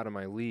so out of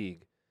my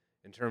league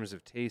in terms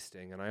of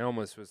tasting. And I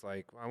almost was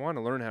like, I want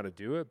to learn how to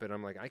do it, but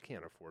I'm like, I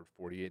can't afford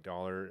 $48,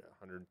 $110,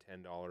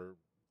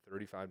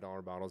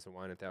 $35 bottles of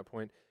wine at that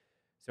point.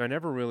 So I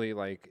never really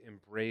like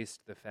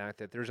embraced the fact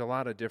that there's a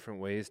lot of different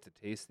ways to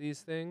taste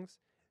these things.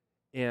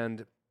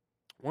 And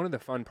one of the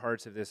fun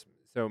parts of this,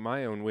 so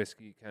my own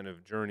whiskey kind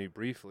of journey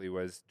briefly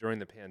was during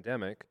the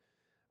pandemic.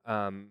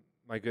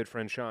 My good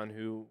friend Sean,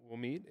 who we'll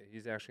meet,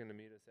 he's actually going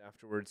to meet us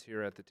afterwards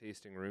here at the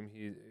tasting room.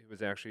 He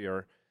was actually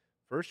our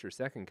first or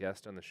second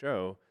guest on the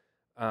show.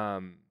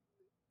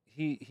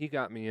 He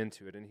got me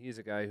into it, and he's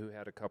a guy who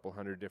had a couple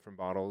hundred different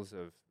bottles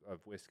of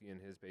whiskey in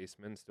his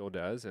basement, still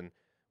does, and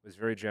was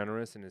very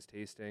generous in his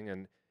tasting.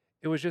 And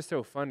it was just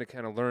so fun to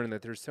kind of learn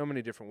that there's so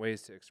many different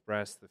ways to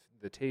express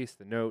the taste,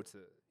 the notes,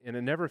 and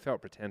it never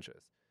felt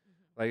pretentious.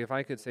 Mm-hmm. Like if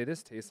I could say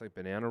this tastes like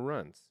banana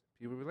runs,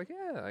 people would be like,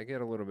 yeah, I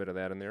get a little bit of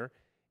that in there.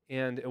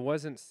 And it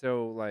wasn't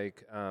so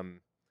like,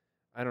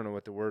 I don't know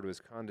what the word was,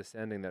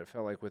 condescending, that it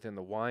felt like within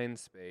the wine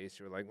space,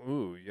 you're like,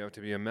 ooh, you have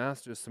to be a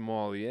master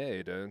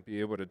sommelier to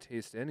be able to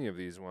taste any of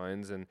these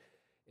wines. And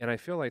I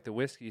feel like the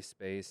whiskey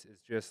space is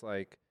just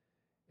like,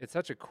 it's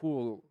such a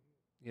cool,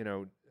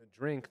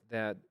 drink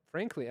that,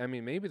 frankly, I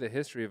mean, maybe the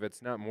history of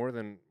it's not more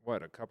than,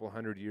 a couple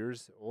hundred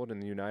years old in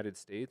the United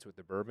States with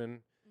the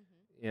bourbon.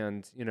 Mm-hmm.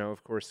 And,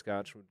 of course,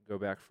 Scotch would go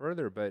back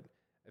further, but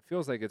it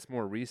feels like it's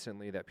more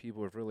recently that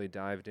people have really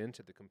dived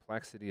into the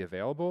complexity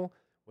available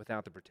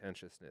without the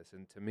pretentiousness.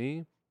 And to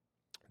me,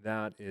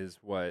 that is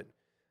what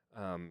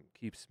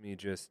keeps me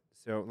just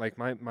so, like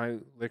my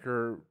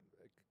liquor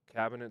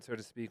cabinet, so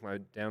to speak, my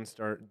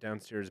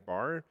downstairs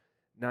bar,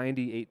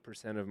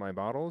 98% of my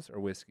bottles are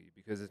whiskey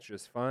because it's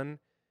just fun.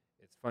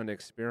 It's fun to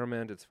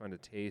experiment. It's fun to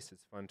taste.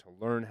 It's fun to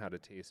learn how to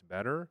taste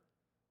better.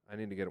 I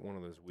need to get one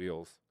of those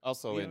wheels.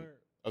 Also, I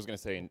was going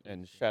to say,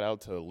 and shout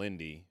out to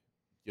Lindy,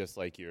 just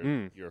like your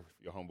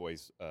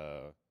homeboy's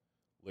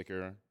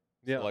liquor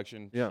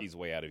selection. Yeah. She's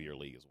way out of your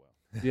league as well.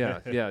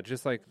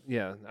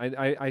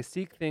 I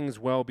seek things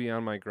well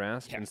beyond my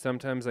grasp, and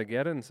sometimes I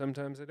get it, and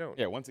sometimes I don't.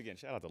 Yeah, once again,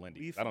 shout out to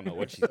Lindy. I don't know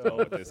what she's doing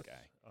with this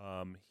guy.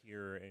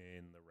 Here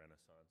in the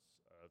Renaissance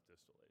of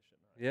distillation,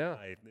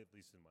 at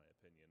least in my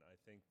opinion, I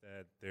think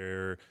that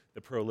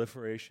the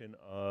proliferation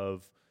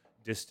of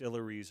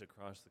distilleries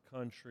across the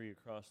country,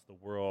 across the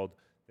world,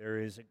 there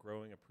is a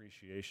growing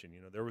appreciation.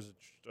 There was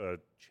a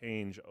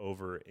change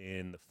over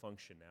in the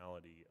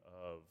functionality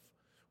of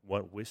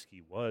what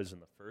whiskey was in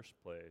the first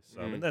place.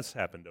 And that's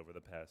happened over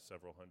the past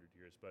several hundred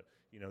years. But,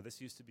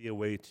 this used to be a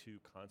way to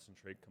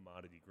concentrate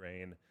commodity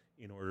grain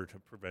in order to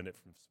prevent it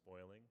from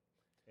spoiling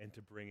and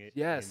to bring it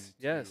into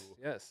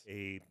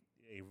a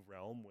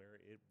realm where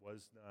it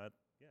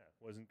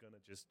wasn't going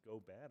to just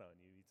go bad on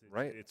you.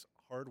 It's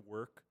hard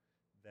work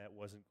that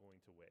wasn't going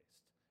to waste.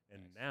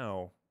 And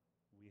now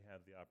we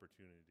have the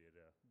opportunity to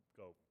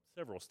go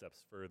several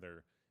steps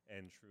further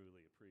and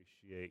truly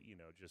appreciate,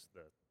 just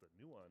the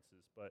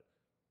nuances, but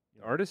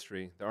the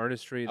artistry, the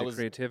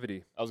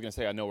creativity. I was going to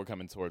say, I know we're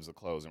coming towards the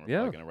close, and we're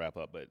probably going to wrap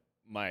up, but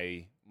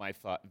my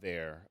thought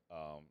there,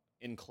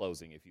 in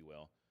closing, if you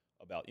will,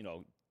 about,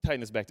 tying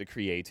this back to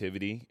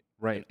creativity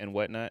and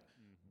whatnot,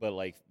 but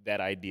like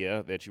that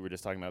idea that you were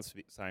just talking about,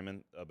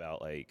 Simon,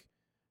 about like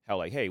how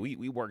like, hey,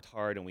 we worked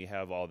hard and we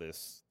have all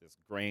this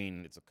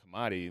grain, it's a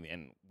commodity,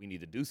 and we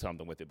need to do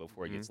something with it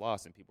before it gets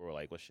lost. And people were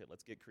like, well, shit,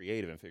 let's get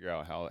creative and figure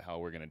out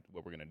what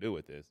we're gonna do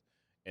with this.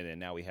 And then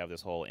now we have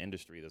this whole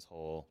industry, this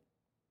whole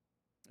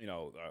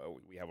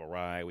we have a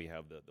rye, we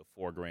have the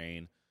 4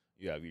 grain,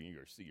 you have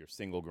your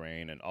single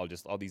grain, and all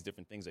these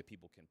different things that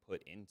people can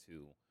put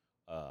into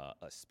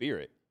a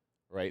spirit,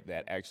 right?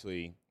 That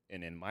actually,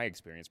 and in my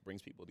experience,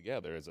 brings people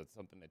together. Is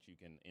something that you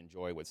can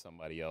enjoy with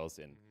somebody else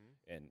and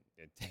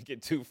take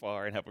it too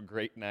far and have a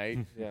great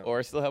night,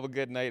 or still have a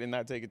good night and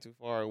not take it too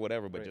far or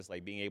whatever. But just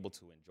like being able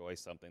to enjoy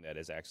something that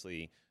is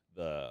actually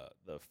the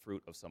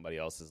fruit of somebody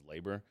else's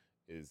labor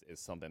is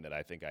something that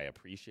I think I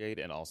appreciate,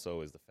 and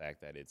also is the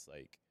fact that it's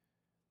like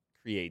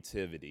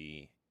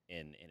creativity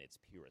in its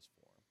purest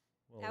form.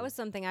 Well, that was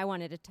something I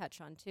wanted to touch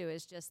on too,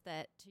 is just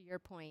that, to your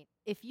point,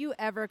 if you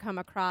ever come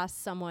across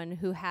someone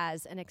who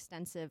has an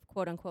extensive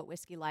quote unquote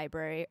whiskey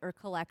library or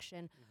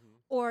collection,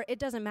 or it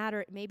doesn't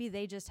matter, maybe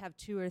they just have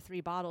 2 or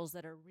 3 bottles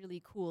that are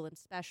really cool and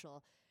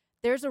special,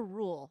 there's a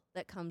rule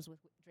that comes with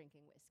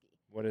drinking whiskey.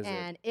 What is it?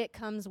 And it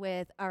comes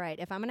with, all right,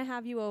 if I'm going to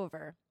have you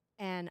over,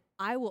 and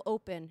I will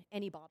open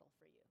any bottle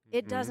for you.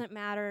 It doesn't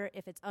matter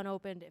if it's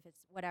unopened, if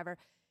it's whatever.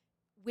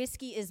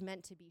 Whiskey is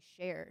meant to be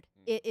shared.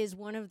 It is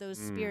one of those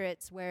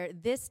spirits where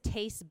this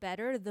tastes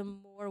better the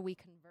more we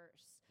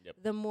converse. Yep.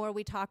 The more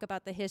we talk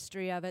about the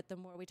history of it, the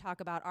more we talk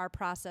about our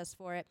process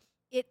for it.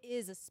 It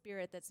is a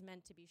spirit that's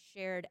meant to be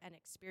shared and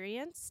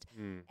experienced.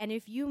 And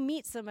if you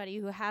meet somebody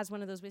who has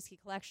one of those whiskey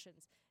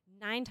collections,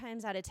 9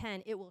 times out of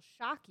 10, it will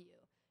shock you,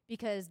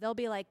 because they'll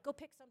be like, go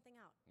pick something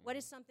out. What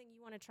is something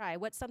you want to try?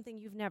 What's something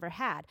you've never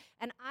had?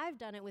 And I've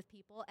done it with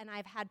people, and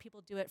I've had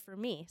people do it for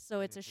me. So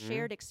it's a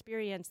shared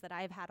experience that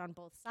I've had on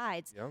both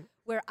sides,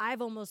 where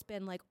I've almost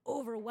been like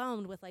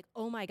overwhelmed with like,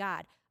 oh my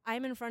God,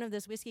 I'm in front of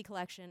this whiskey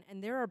collection,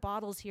 and there are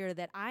bottles here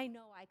that I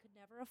know I could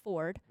never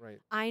afford. Right.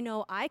 I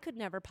know I could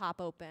never pop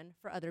open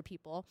for other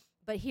people,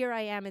 but here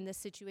I am in this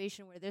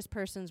situation where this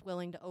person's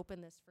willing to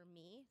open this for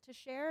me to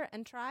share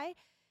and try.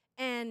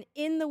 And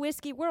in the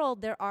whiskey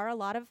world, there are a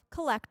lot of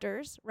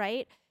collectors,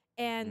 right?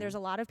 And there's a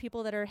lot of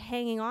people that are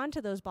hanging on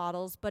to those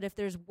bottles. But if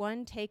there's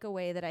one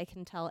takeaway that I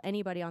can tell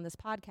anybody on this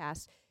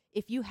podcast,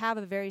 if you have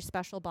a very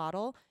special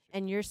bottle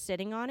and you're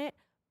sitting on it,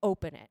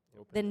 open it.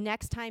 The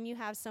next time you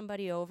have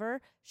somebody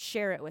over,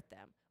 share it with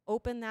them.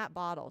 Open that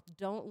bottle.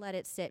 Don't let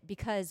it sit,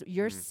 because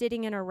you're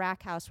sitting in a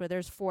rack house where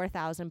there's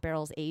 4,000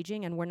 barrels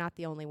aging, and we're not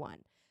the only one.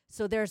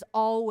 So there's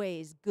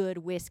always good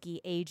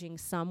whiskey aging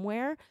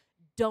somewhere.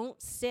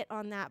 Don't sit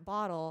on that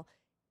bottle.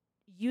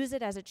 Use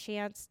it as a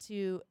chance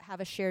to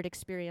have a shared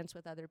experience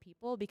with other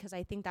people, because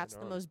I think that's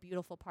the most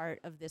beautiful part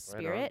of this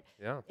spirit.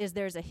 Is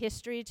there's a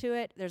history to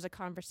it, there's a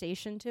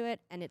conversation to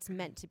it, and it's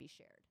meant to be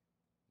shared.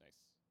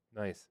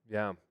 Nice.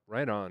 Yeah,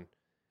 right on.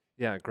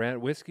 Yeah,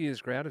 whiskey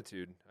is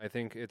gratitude. I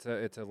think it's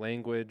a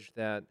language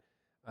that,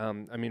 I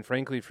mean,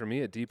 frankly, for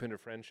me, it deepened a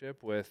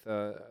friendship with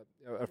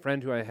a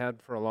friend who I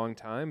had for a long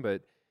time,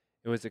 but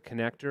it was a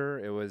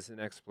connector. It was an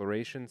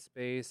exploration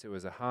space. It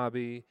was a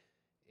hobby,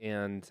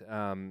 and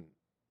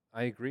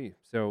I agree.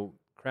 So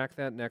crack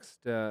that next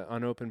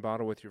unopened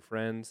bottle with your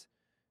friends,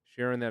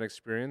 sharing that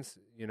experience.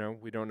 You know,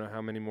 we don't know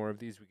how many more of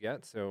these we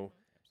get, so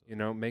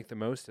make the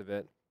most of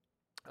it.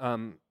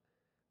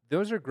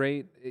 Those are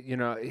great.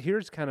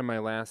 Here's kind of my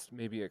last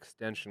maybe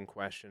extension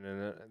question,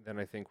 and then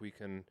I think we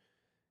can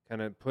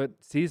kind of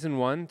put season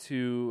 1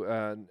 to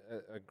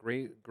a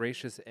great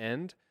gracious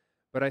end.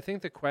 But I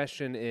think the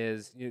question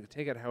is, you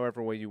take it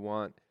however way you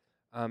want.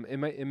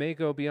 It may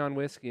go beyond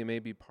whiskey. It may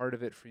be part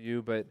of it for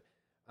you, but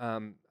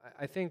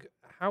I think,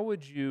 how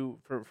would you,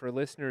 for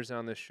listeners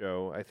on the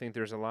show, I think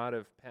there's a lot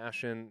of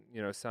passion.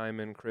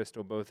 Simon,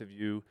 Crystal, both of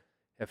you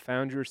have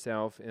found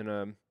yourself in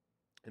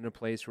a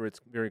place where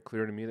it's very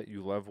clear to me that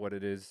you love what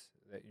it is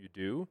that you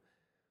do.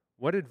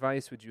 What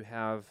advice would you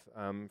have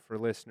for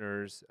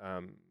listeners,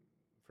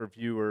 for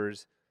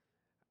viewers?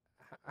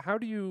 How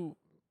do you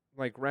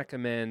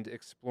recommend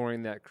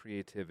exploring that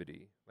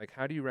creativity?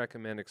 How do you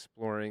recommend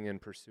exploring and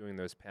pursuing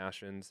those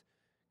passions,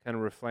 kind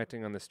of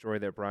reflecting on the story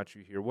that brought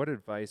you here? What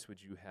advice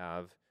would you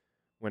have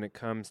when it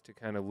comes to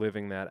kind of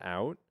living that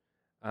out?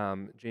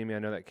 Jamie, I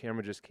know that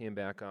camera just came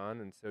back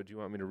on, and so do you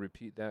want me to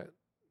repeat that?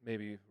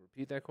 Maybe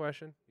repeat that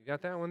question? You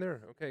got that one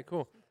there? Okay,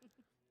 cool.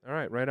 All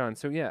right, right on.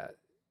 So yeah,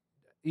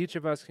 each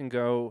of us can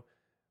go,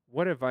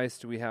 what advice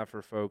do we have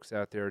for folks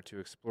out there to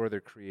explore their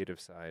creative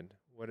side?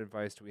 What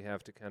advice do we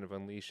have to kind of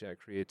unleash that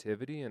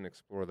creativity and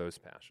explore those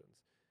passions?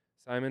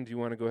 Simon, do you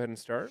want to go ahead and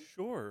start?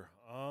 Sure.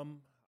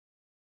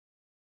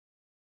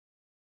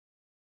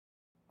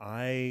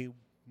 I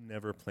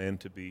never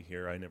planned to be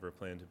here. I never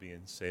planned to be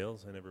in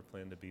sales. I never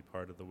planned to be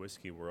part of the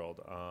whiskey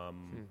world.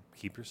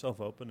 Keep yourself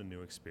open to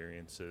new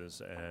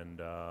experiences,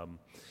 and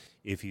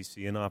if you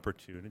see an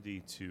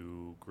opportunity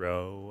to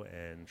grow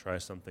and try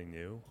something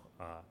new,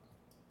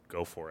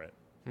 go for it.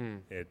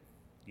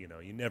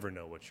 You never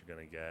know what you're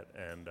going to get,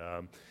 and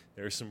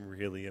there are some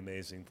really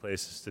amazing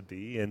places to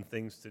be and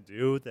things to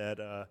do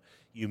that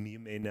you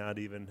may not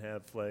even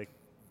have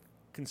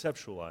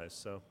conceptualized.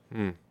 So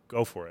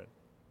go for it.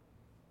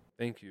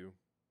 Thank you.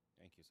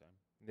 Thank you,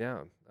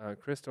 Simon. Yeah.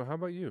 Crystal, how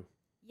about you?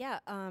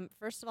 Yeah.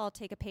 First of all,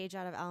 take a page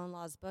out of Alan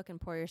Law's book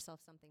and pour yourself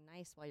something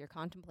nice while you're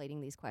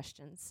contemplating these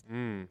questions.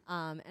 And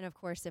of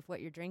course, if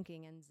what you're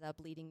drinking ends up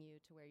leading you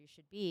to where you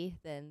should be,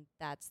 then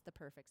that's the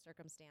perfect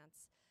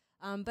circumstance.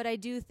 But I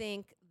do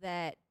think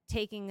that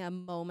taking a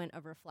moment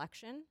of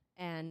reflection,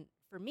 and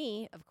for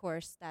me, of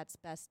course, that's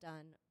best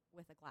done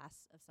with a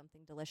glass of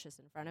something delicious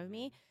in front of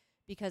me,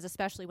 because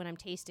especially when I'm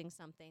tasting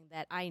something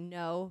that I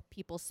know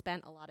people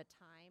spent a lot of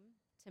time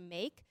to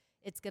make,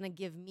 it's going to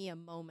give me a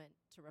moment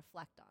to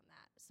reflect on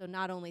that. So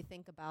not only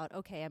think about,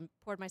 okay, I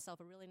poured myself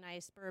a really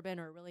nice bourbon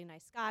or a really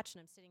nice scotch,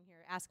 and I'm sitting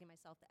here asking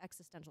myself the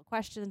existential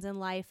questions in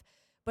life,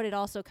 but it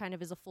also kind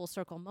of is a full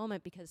circle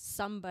moment because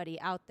somebody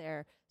out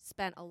there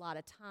spent a lot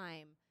of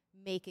time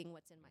making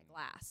what's in my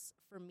glass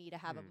for me to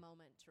have a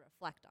moment to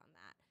reflect on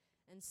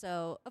that. And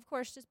so, of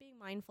course, just being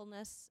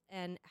mindfulness,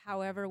 and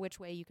however which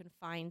way you can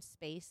find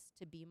space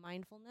to be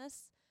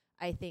mindfulness,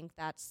 I think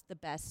that's the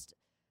best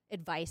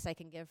advice I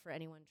can give for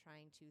anyone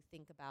trying to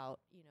think about,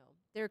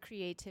 their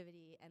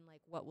creativity and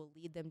like what will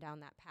lead them down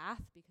that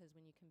path. Because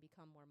when you can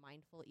become more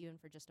mindful, even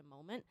for just a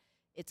moment,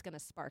 it's going to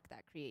spark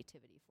that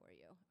creativity for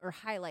you or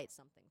highlight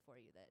something for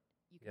you that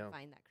you can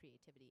find that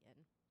creativity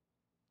in.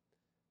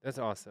 That's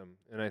awesome.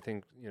 And I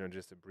think,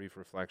 just a brief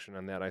reflection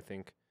on that, I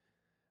think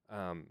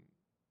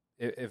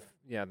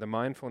the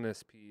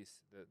mindfulness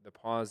piece, the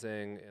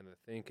pausing and the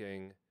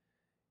thinking,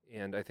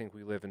 and I think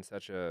we live in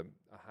such a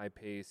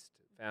high-paced,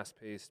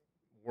 fast-paced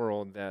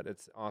world that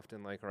it's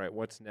often like, all right,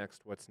 what's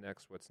next?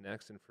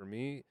 And for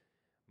me,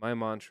 my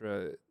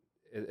mantra,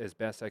 as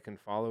best I can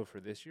follow for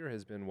this year,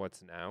 has been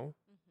what's now.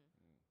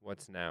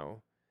 What's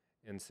now.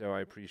 And so I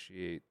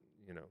appreciate,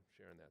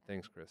 sharing that.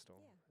 Thanks, Crystal.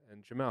 Yeah.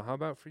 And Jamel, how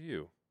about for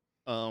you?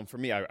 For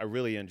me, I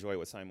really enjoy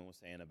what Simon was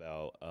saying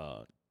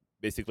about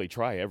basically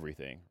try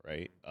everything,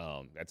 right?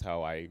 That's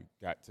how I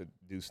got to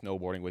do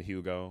snowboarding with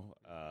Hugo.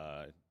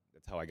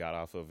 That's how I got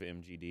off of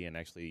MGD and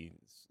actually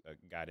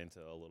got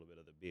into a little bit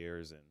of the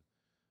beers and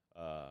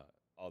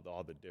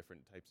all the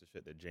different types of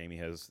shit that Jamie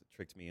has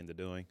tricked me into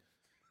doing.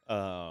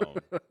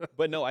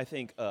 But no, I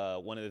think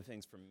one of the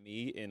things for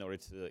me, in order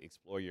to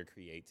explore your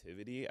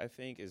creativity, I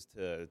think, is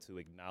to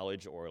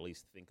acknowledge or at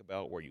least think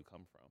about where you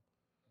come from,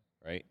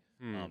 right?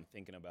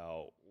 Thinking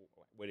about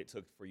what it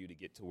took for you to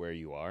get to where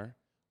you are,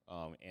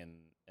 and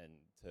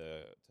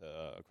to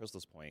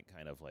Crystal's point,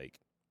 kind of like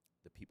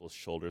the people's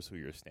shoulders who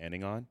you're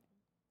standing on,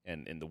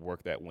 and the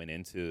work that went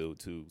into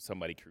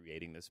somebody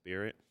creating the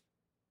spirit,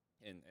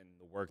 and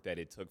the work that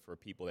it took for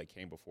people that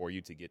came before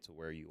you to get to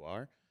where you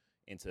are.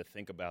 And to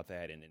think about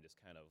that and then just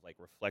kind of like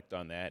reflect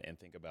on that and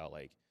think about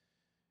like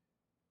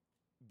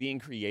being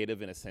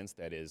creative in a sense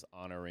that is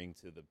honoring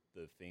to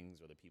the things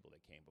or the people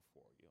that came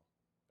before you,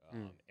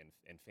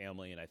 and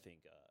family. And I think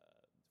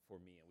for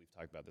me, and we've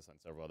talked about this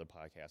on several other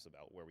podcasts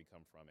about where we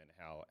come from and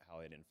how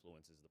it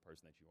influences the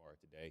person that you are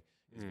today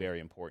is very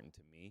important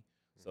to me.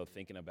 So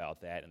thinking about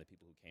that and the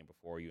people who came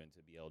before you, and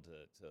to be able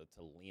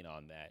to lean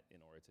on that in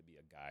order to be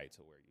a guide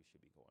to where you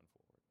should be going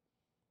forward.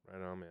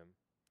 Right on, man.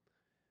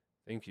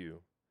 Thank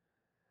you.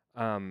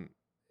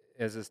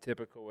 As is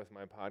typical with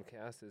my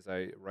podcast, is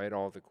I write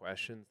all the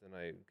questions and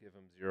I give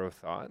them zero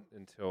thought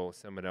until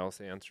someone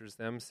else answers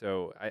them.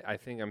 So I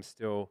think I'm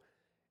still,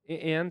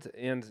 and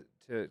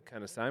to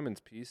kind of Simon's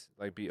piece,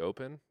 like be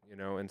open,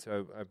 and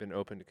so I've been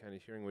open to kind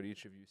of hearing what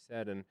each of you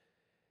said.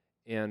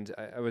 And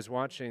I was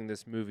watching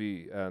this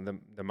movie,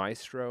 the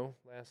Maestro,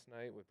 last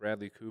night with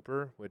Bradley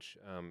Cooper, which,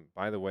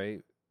 by the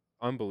way,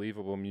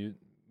 unbelievable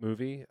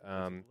movie.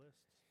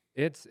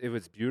 It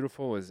was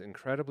beautiful. It was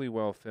incredibly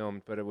well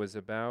filmed, but it was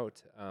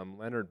about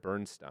Leonard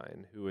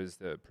Bernstein, who is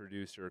the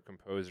producer,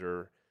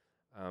 composer,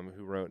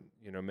 who wrote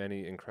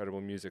many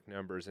incredible music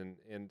numbers,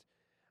 and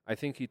I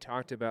think he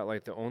talked about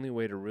like the only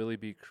way to really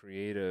be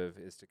creative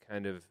is to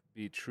kind of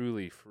be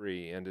truly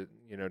free, and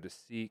to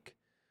seek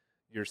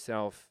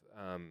yourself,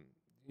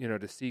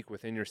 to seek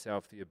within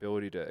yourself the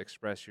ability to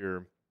express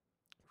your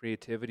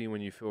creativity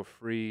when you feel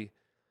free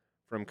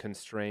from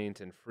constraint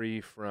and free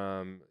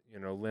from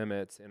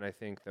limits. And I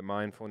think the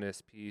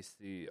mindfulness piece,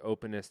 the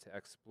openness to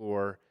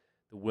explore,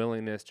 the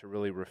willingness to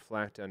really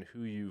reflect on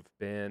who you've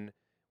been,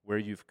 where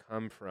you've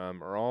come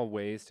from, are all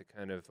ways to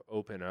kind of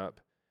open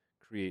up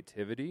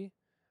creativity,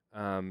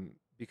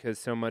 because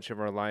so much of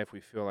our life we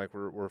feel like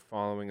we're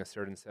following a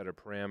certain set of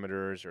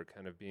parameters or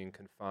kind of being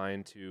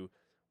confined to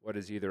what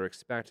is either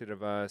expected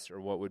of us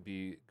or what would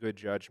be good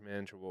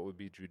judgment or what would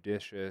be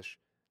judicious.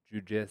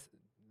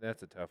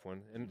 That's a tough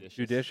one. And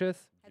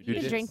judicious? Have you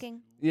been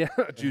drinking? Yeah,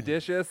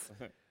 judicious.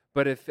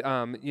 But if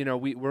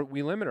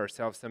we limit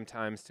ourselves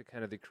sometimes to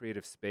kind of the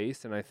creative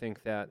space, and I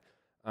think that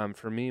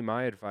for me,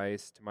 my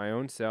advice to my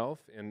own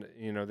self, and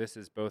this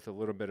is both a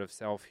little bit of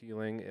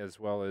self-healing as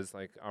well as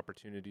like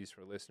opportunities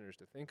for listeners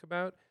to think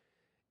about,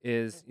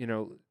 is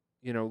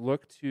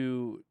look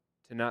to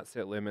not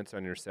set limits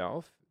on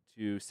yourself,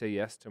 to say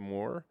yes to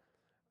more.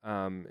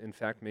 In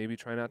fact, maybe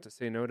try not to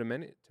say no to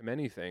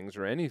many things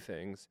or any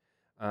things.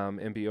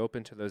 And be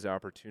open to those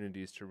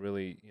opportunities to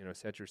really,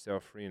 set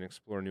yourself free and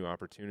explore new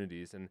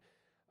opportunities. And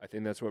I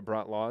think that's what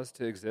brought Laws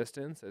to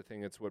existence. I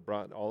think it's what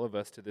brought all of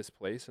us to this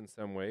place in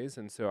some ways.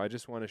 And so I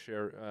just want to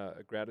share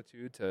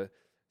gratitude to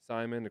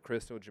Simon, to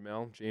Crystal,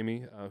 Jamel,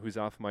 Jamie, who's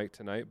off mic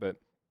tonight, but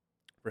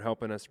for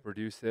helping us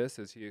produce this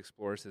as he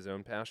explores his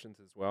own passions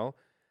as well.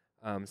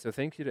 So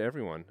thank you to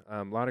everyone.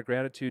 A lot of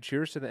gratitude.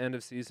 Cheers to the end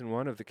of Season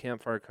 1 of the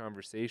Campfire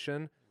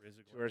Conversation,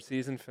 to our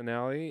season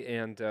finale,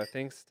 and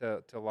thanks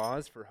to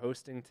Laws for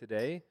hosting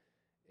today.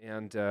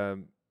 And,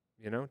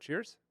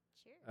 cheers.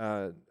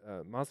 Cheers.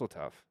 Mazel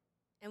tov.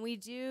 And we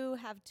do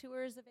have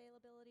tours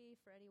availability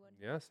for anyone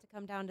who wants to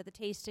come down to the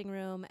tasting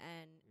room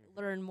and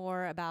learn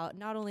more about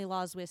not only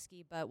Laws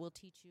Whiskey, but we'll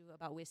teach you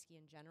about whiskey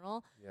in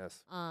general.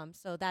 Yes.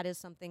 So that is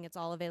something. It's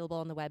all available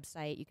on the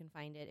website. You can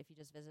find it if you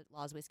just visit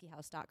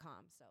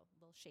lawswhiskeyhouse.com. So a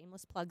little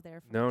shameless plug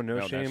there. No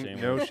shame.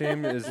 No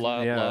shame is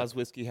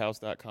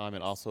lawswhiskeyhouse.com,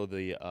 and also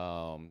the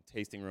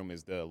tasting room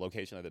is the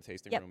location of the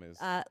tasting room is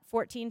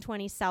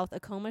 1420 South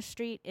Acoma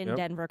Street in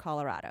Denver,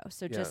 Colorado.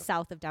 So just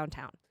south of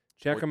downtown.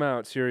 Check them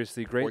out.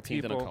 Seriously, great 14th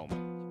people. and Acoma.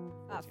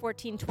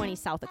 1420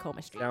 South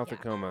Acoma Street. South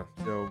Acoma.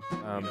 So,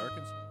 in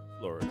Arkansas,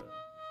 Florida.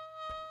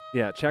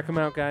 Yeah, check them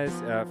out, guys.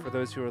 For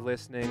those who are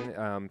listening,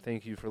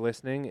 thank you for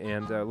listening,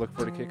 and look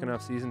forward to kicking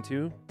off Season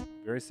 2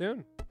 very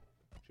soon.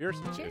 Cheers.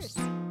 Cheers.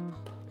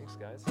 Thanks,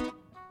 guys.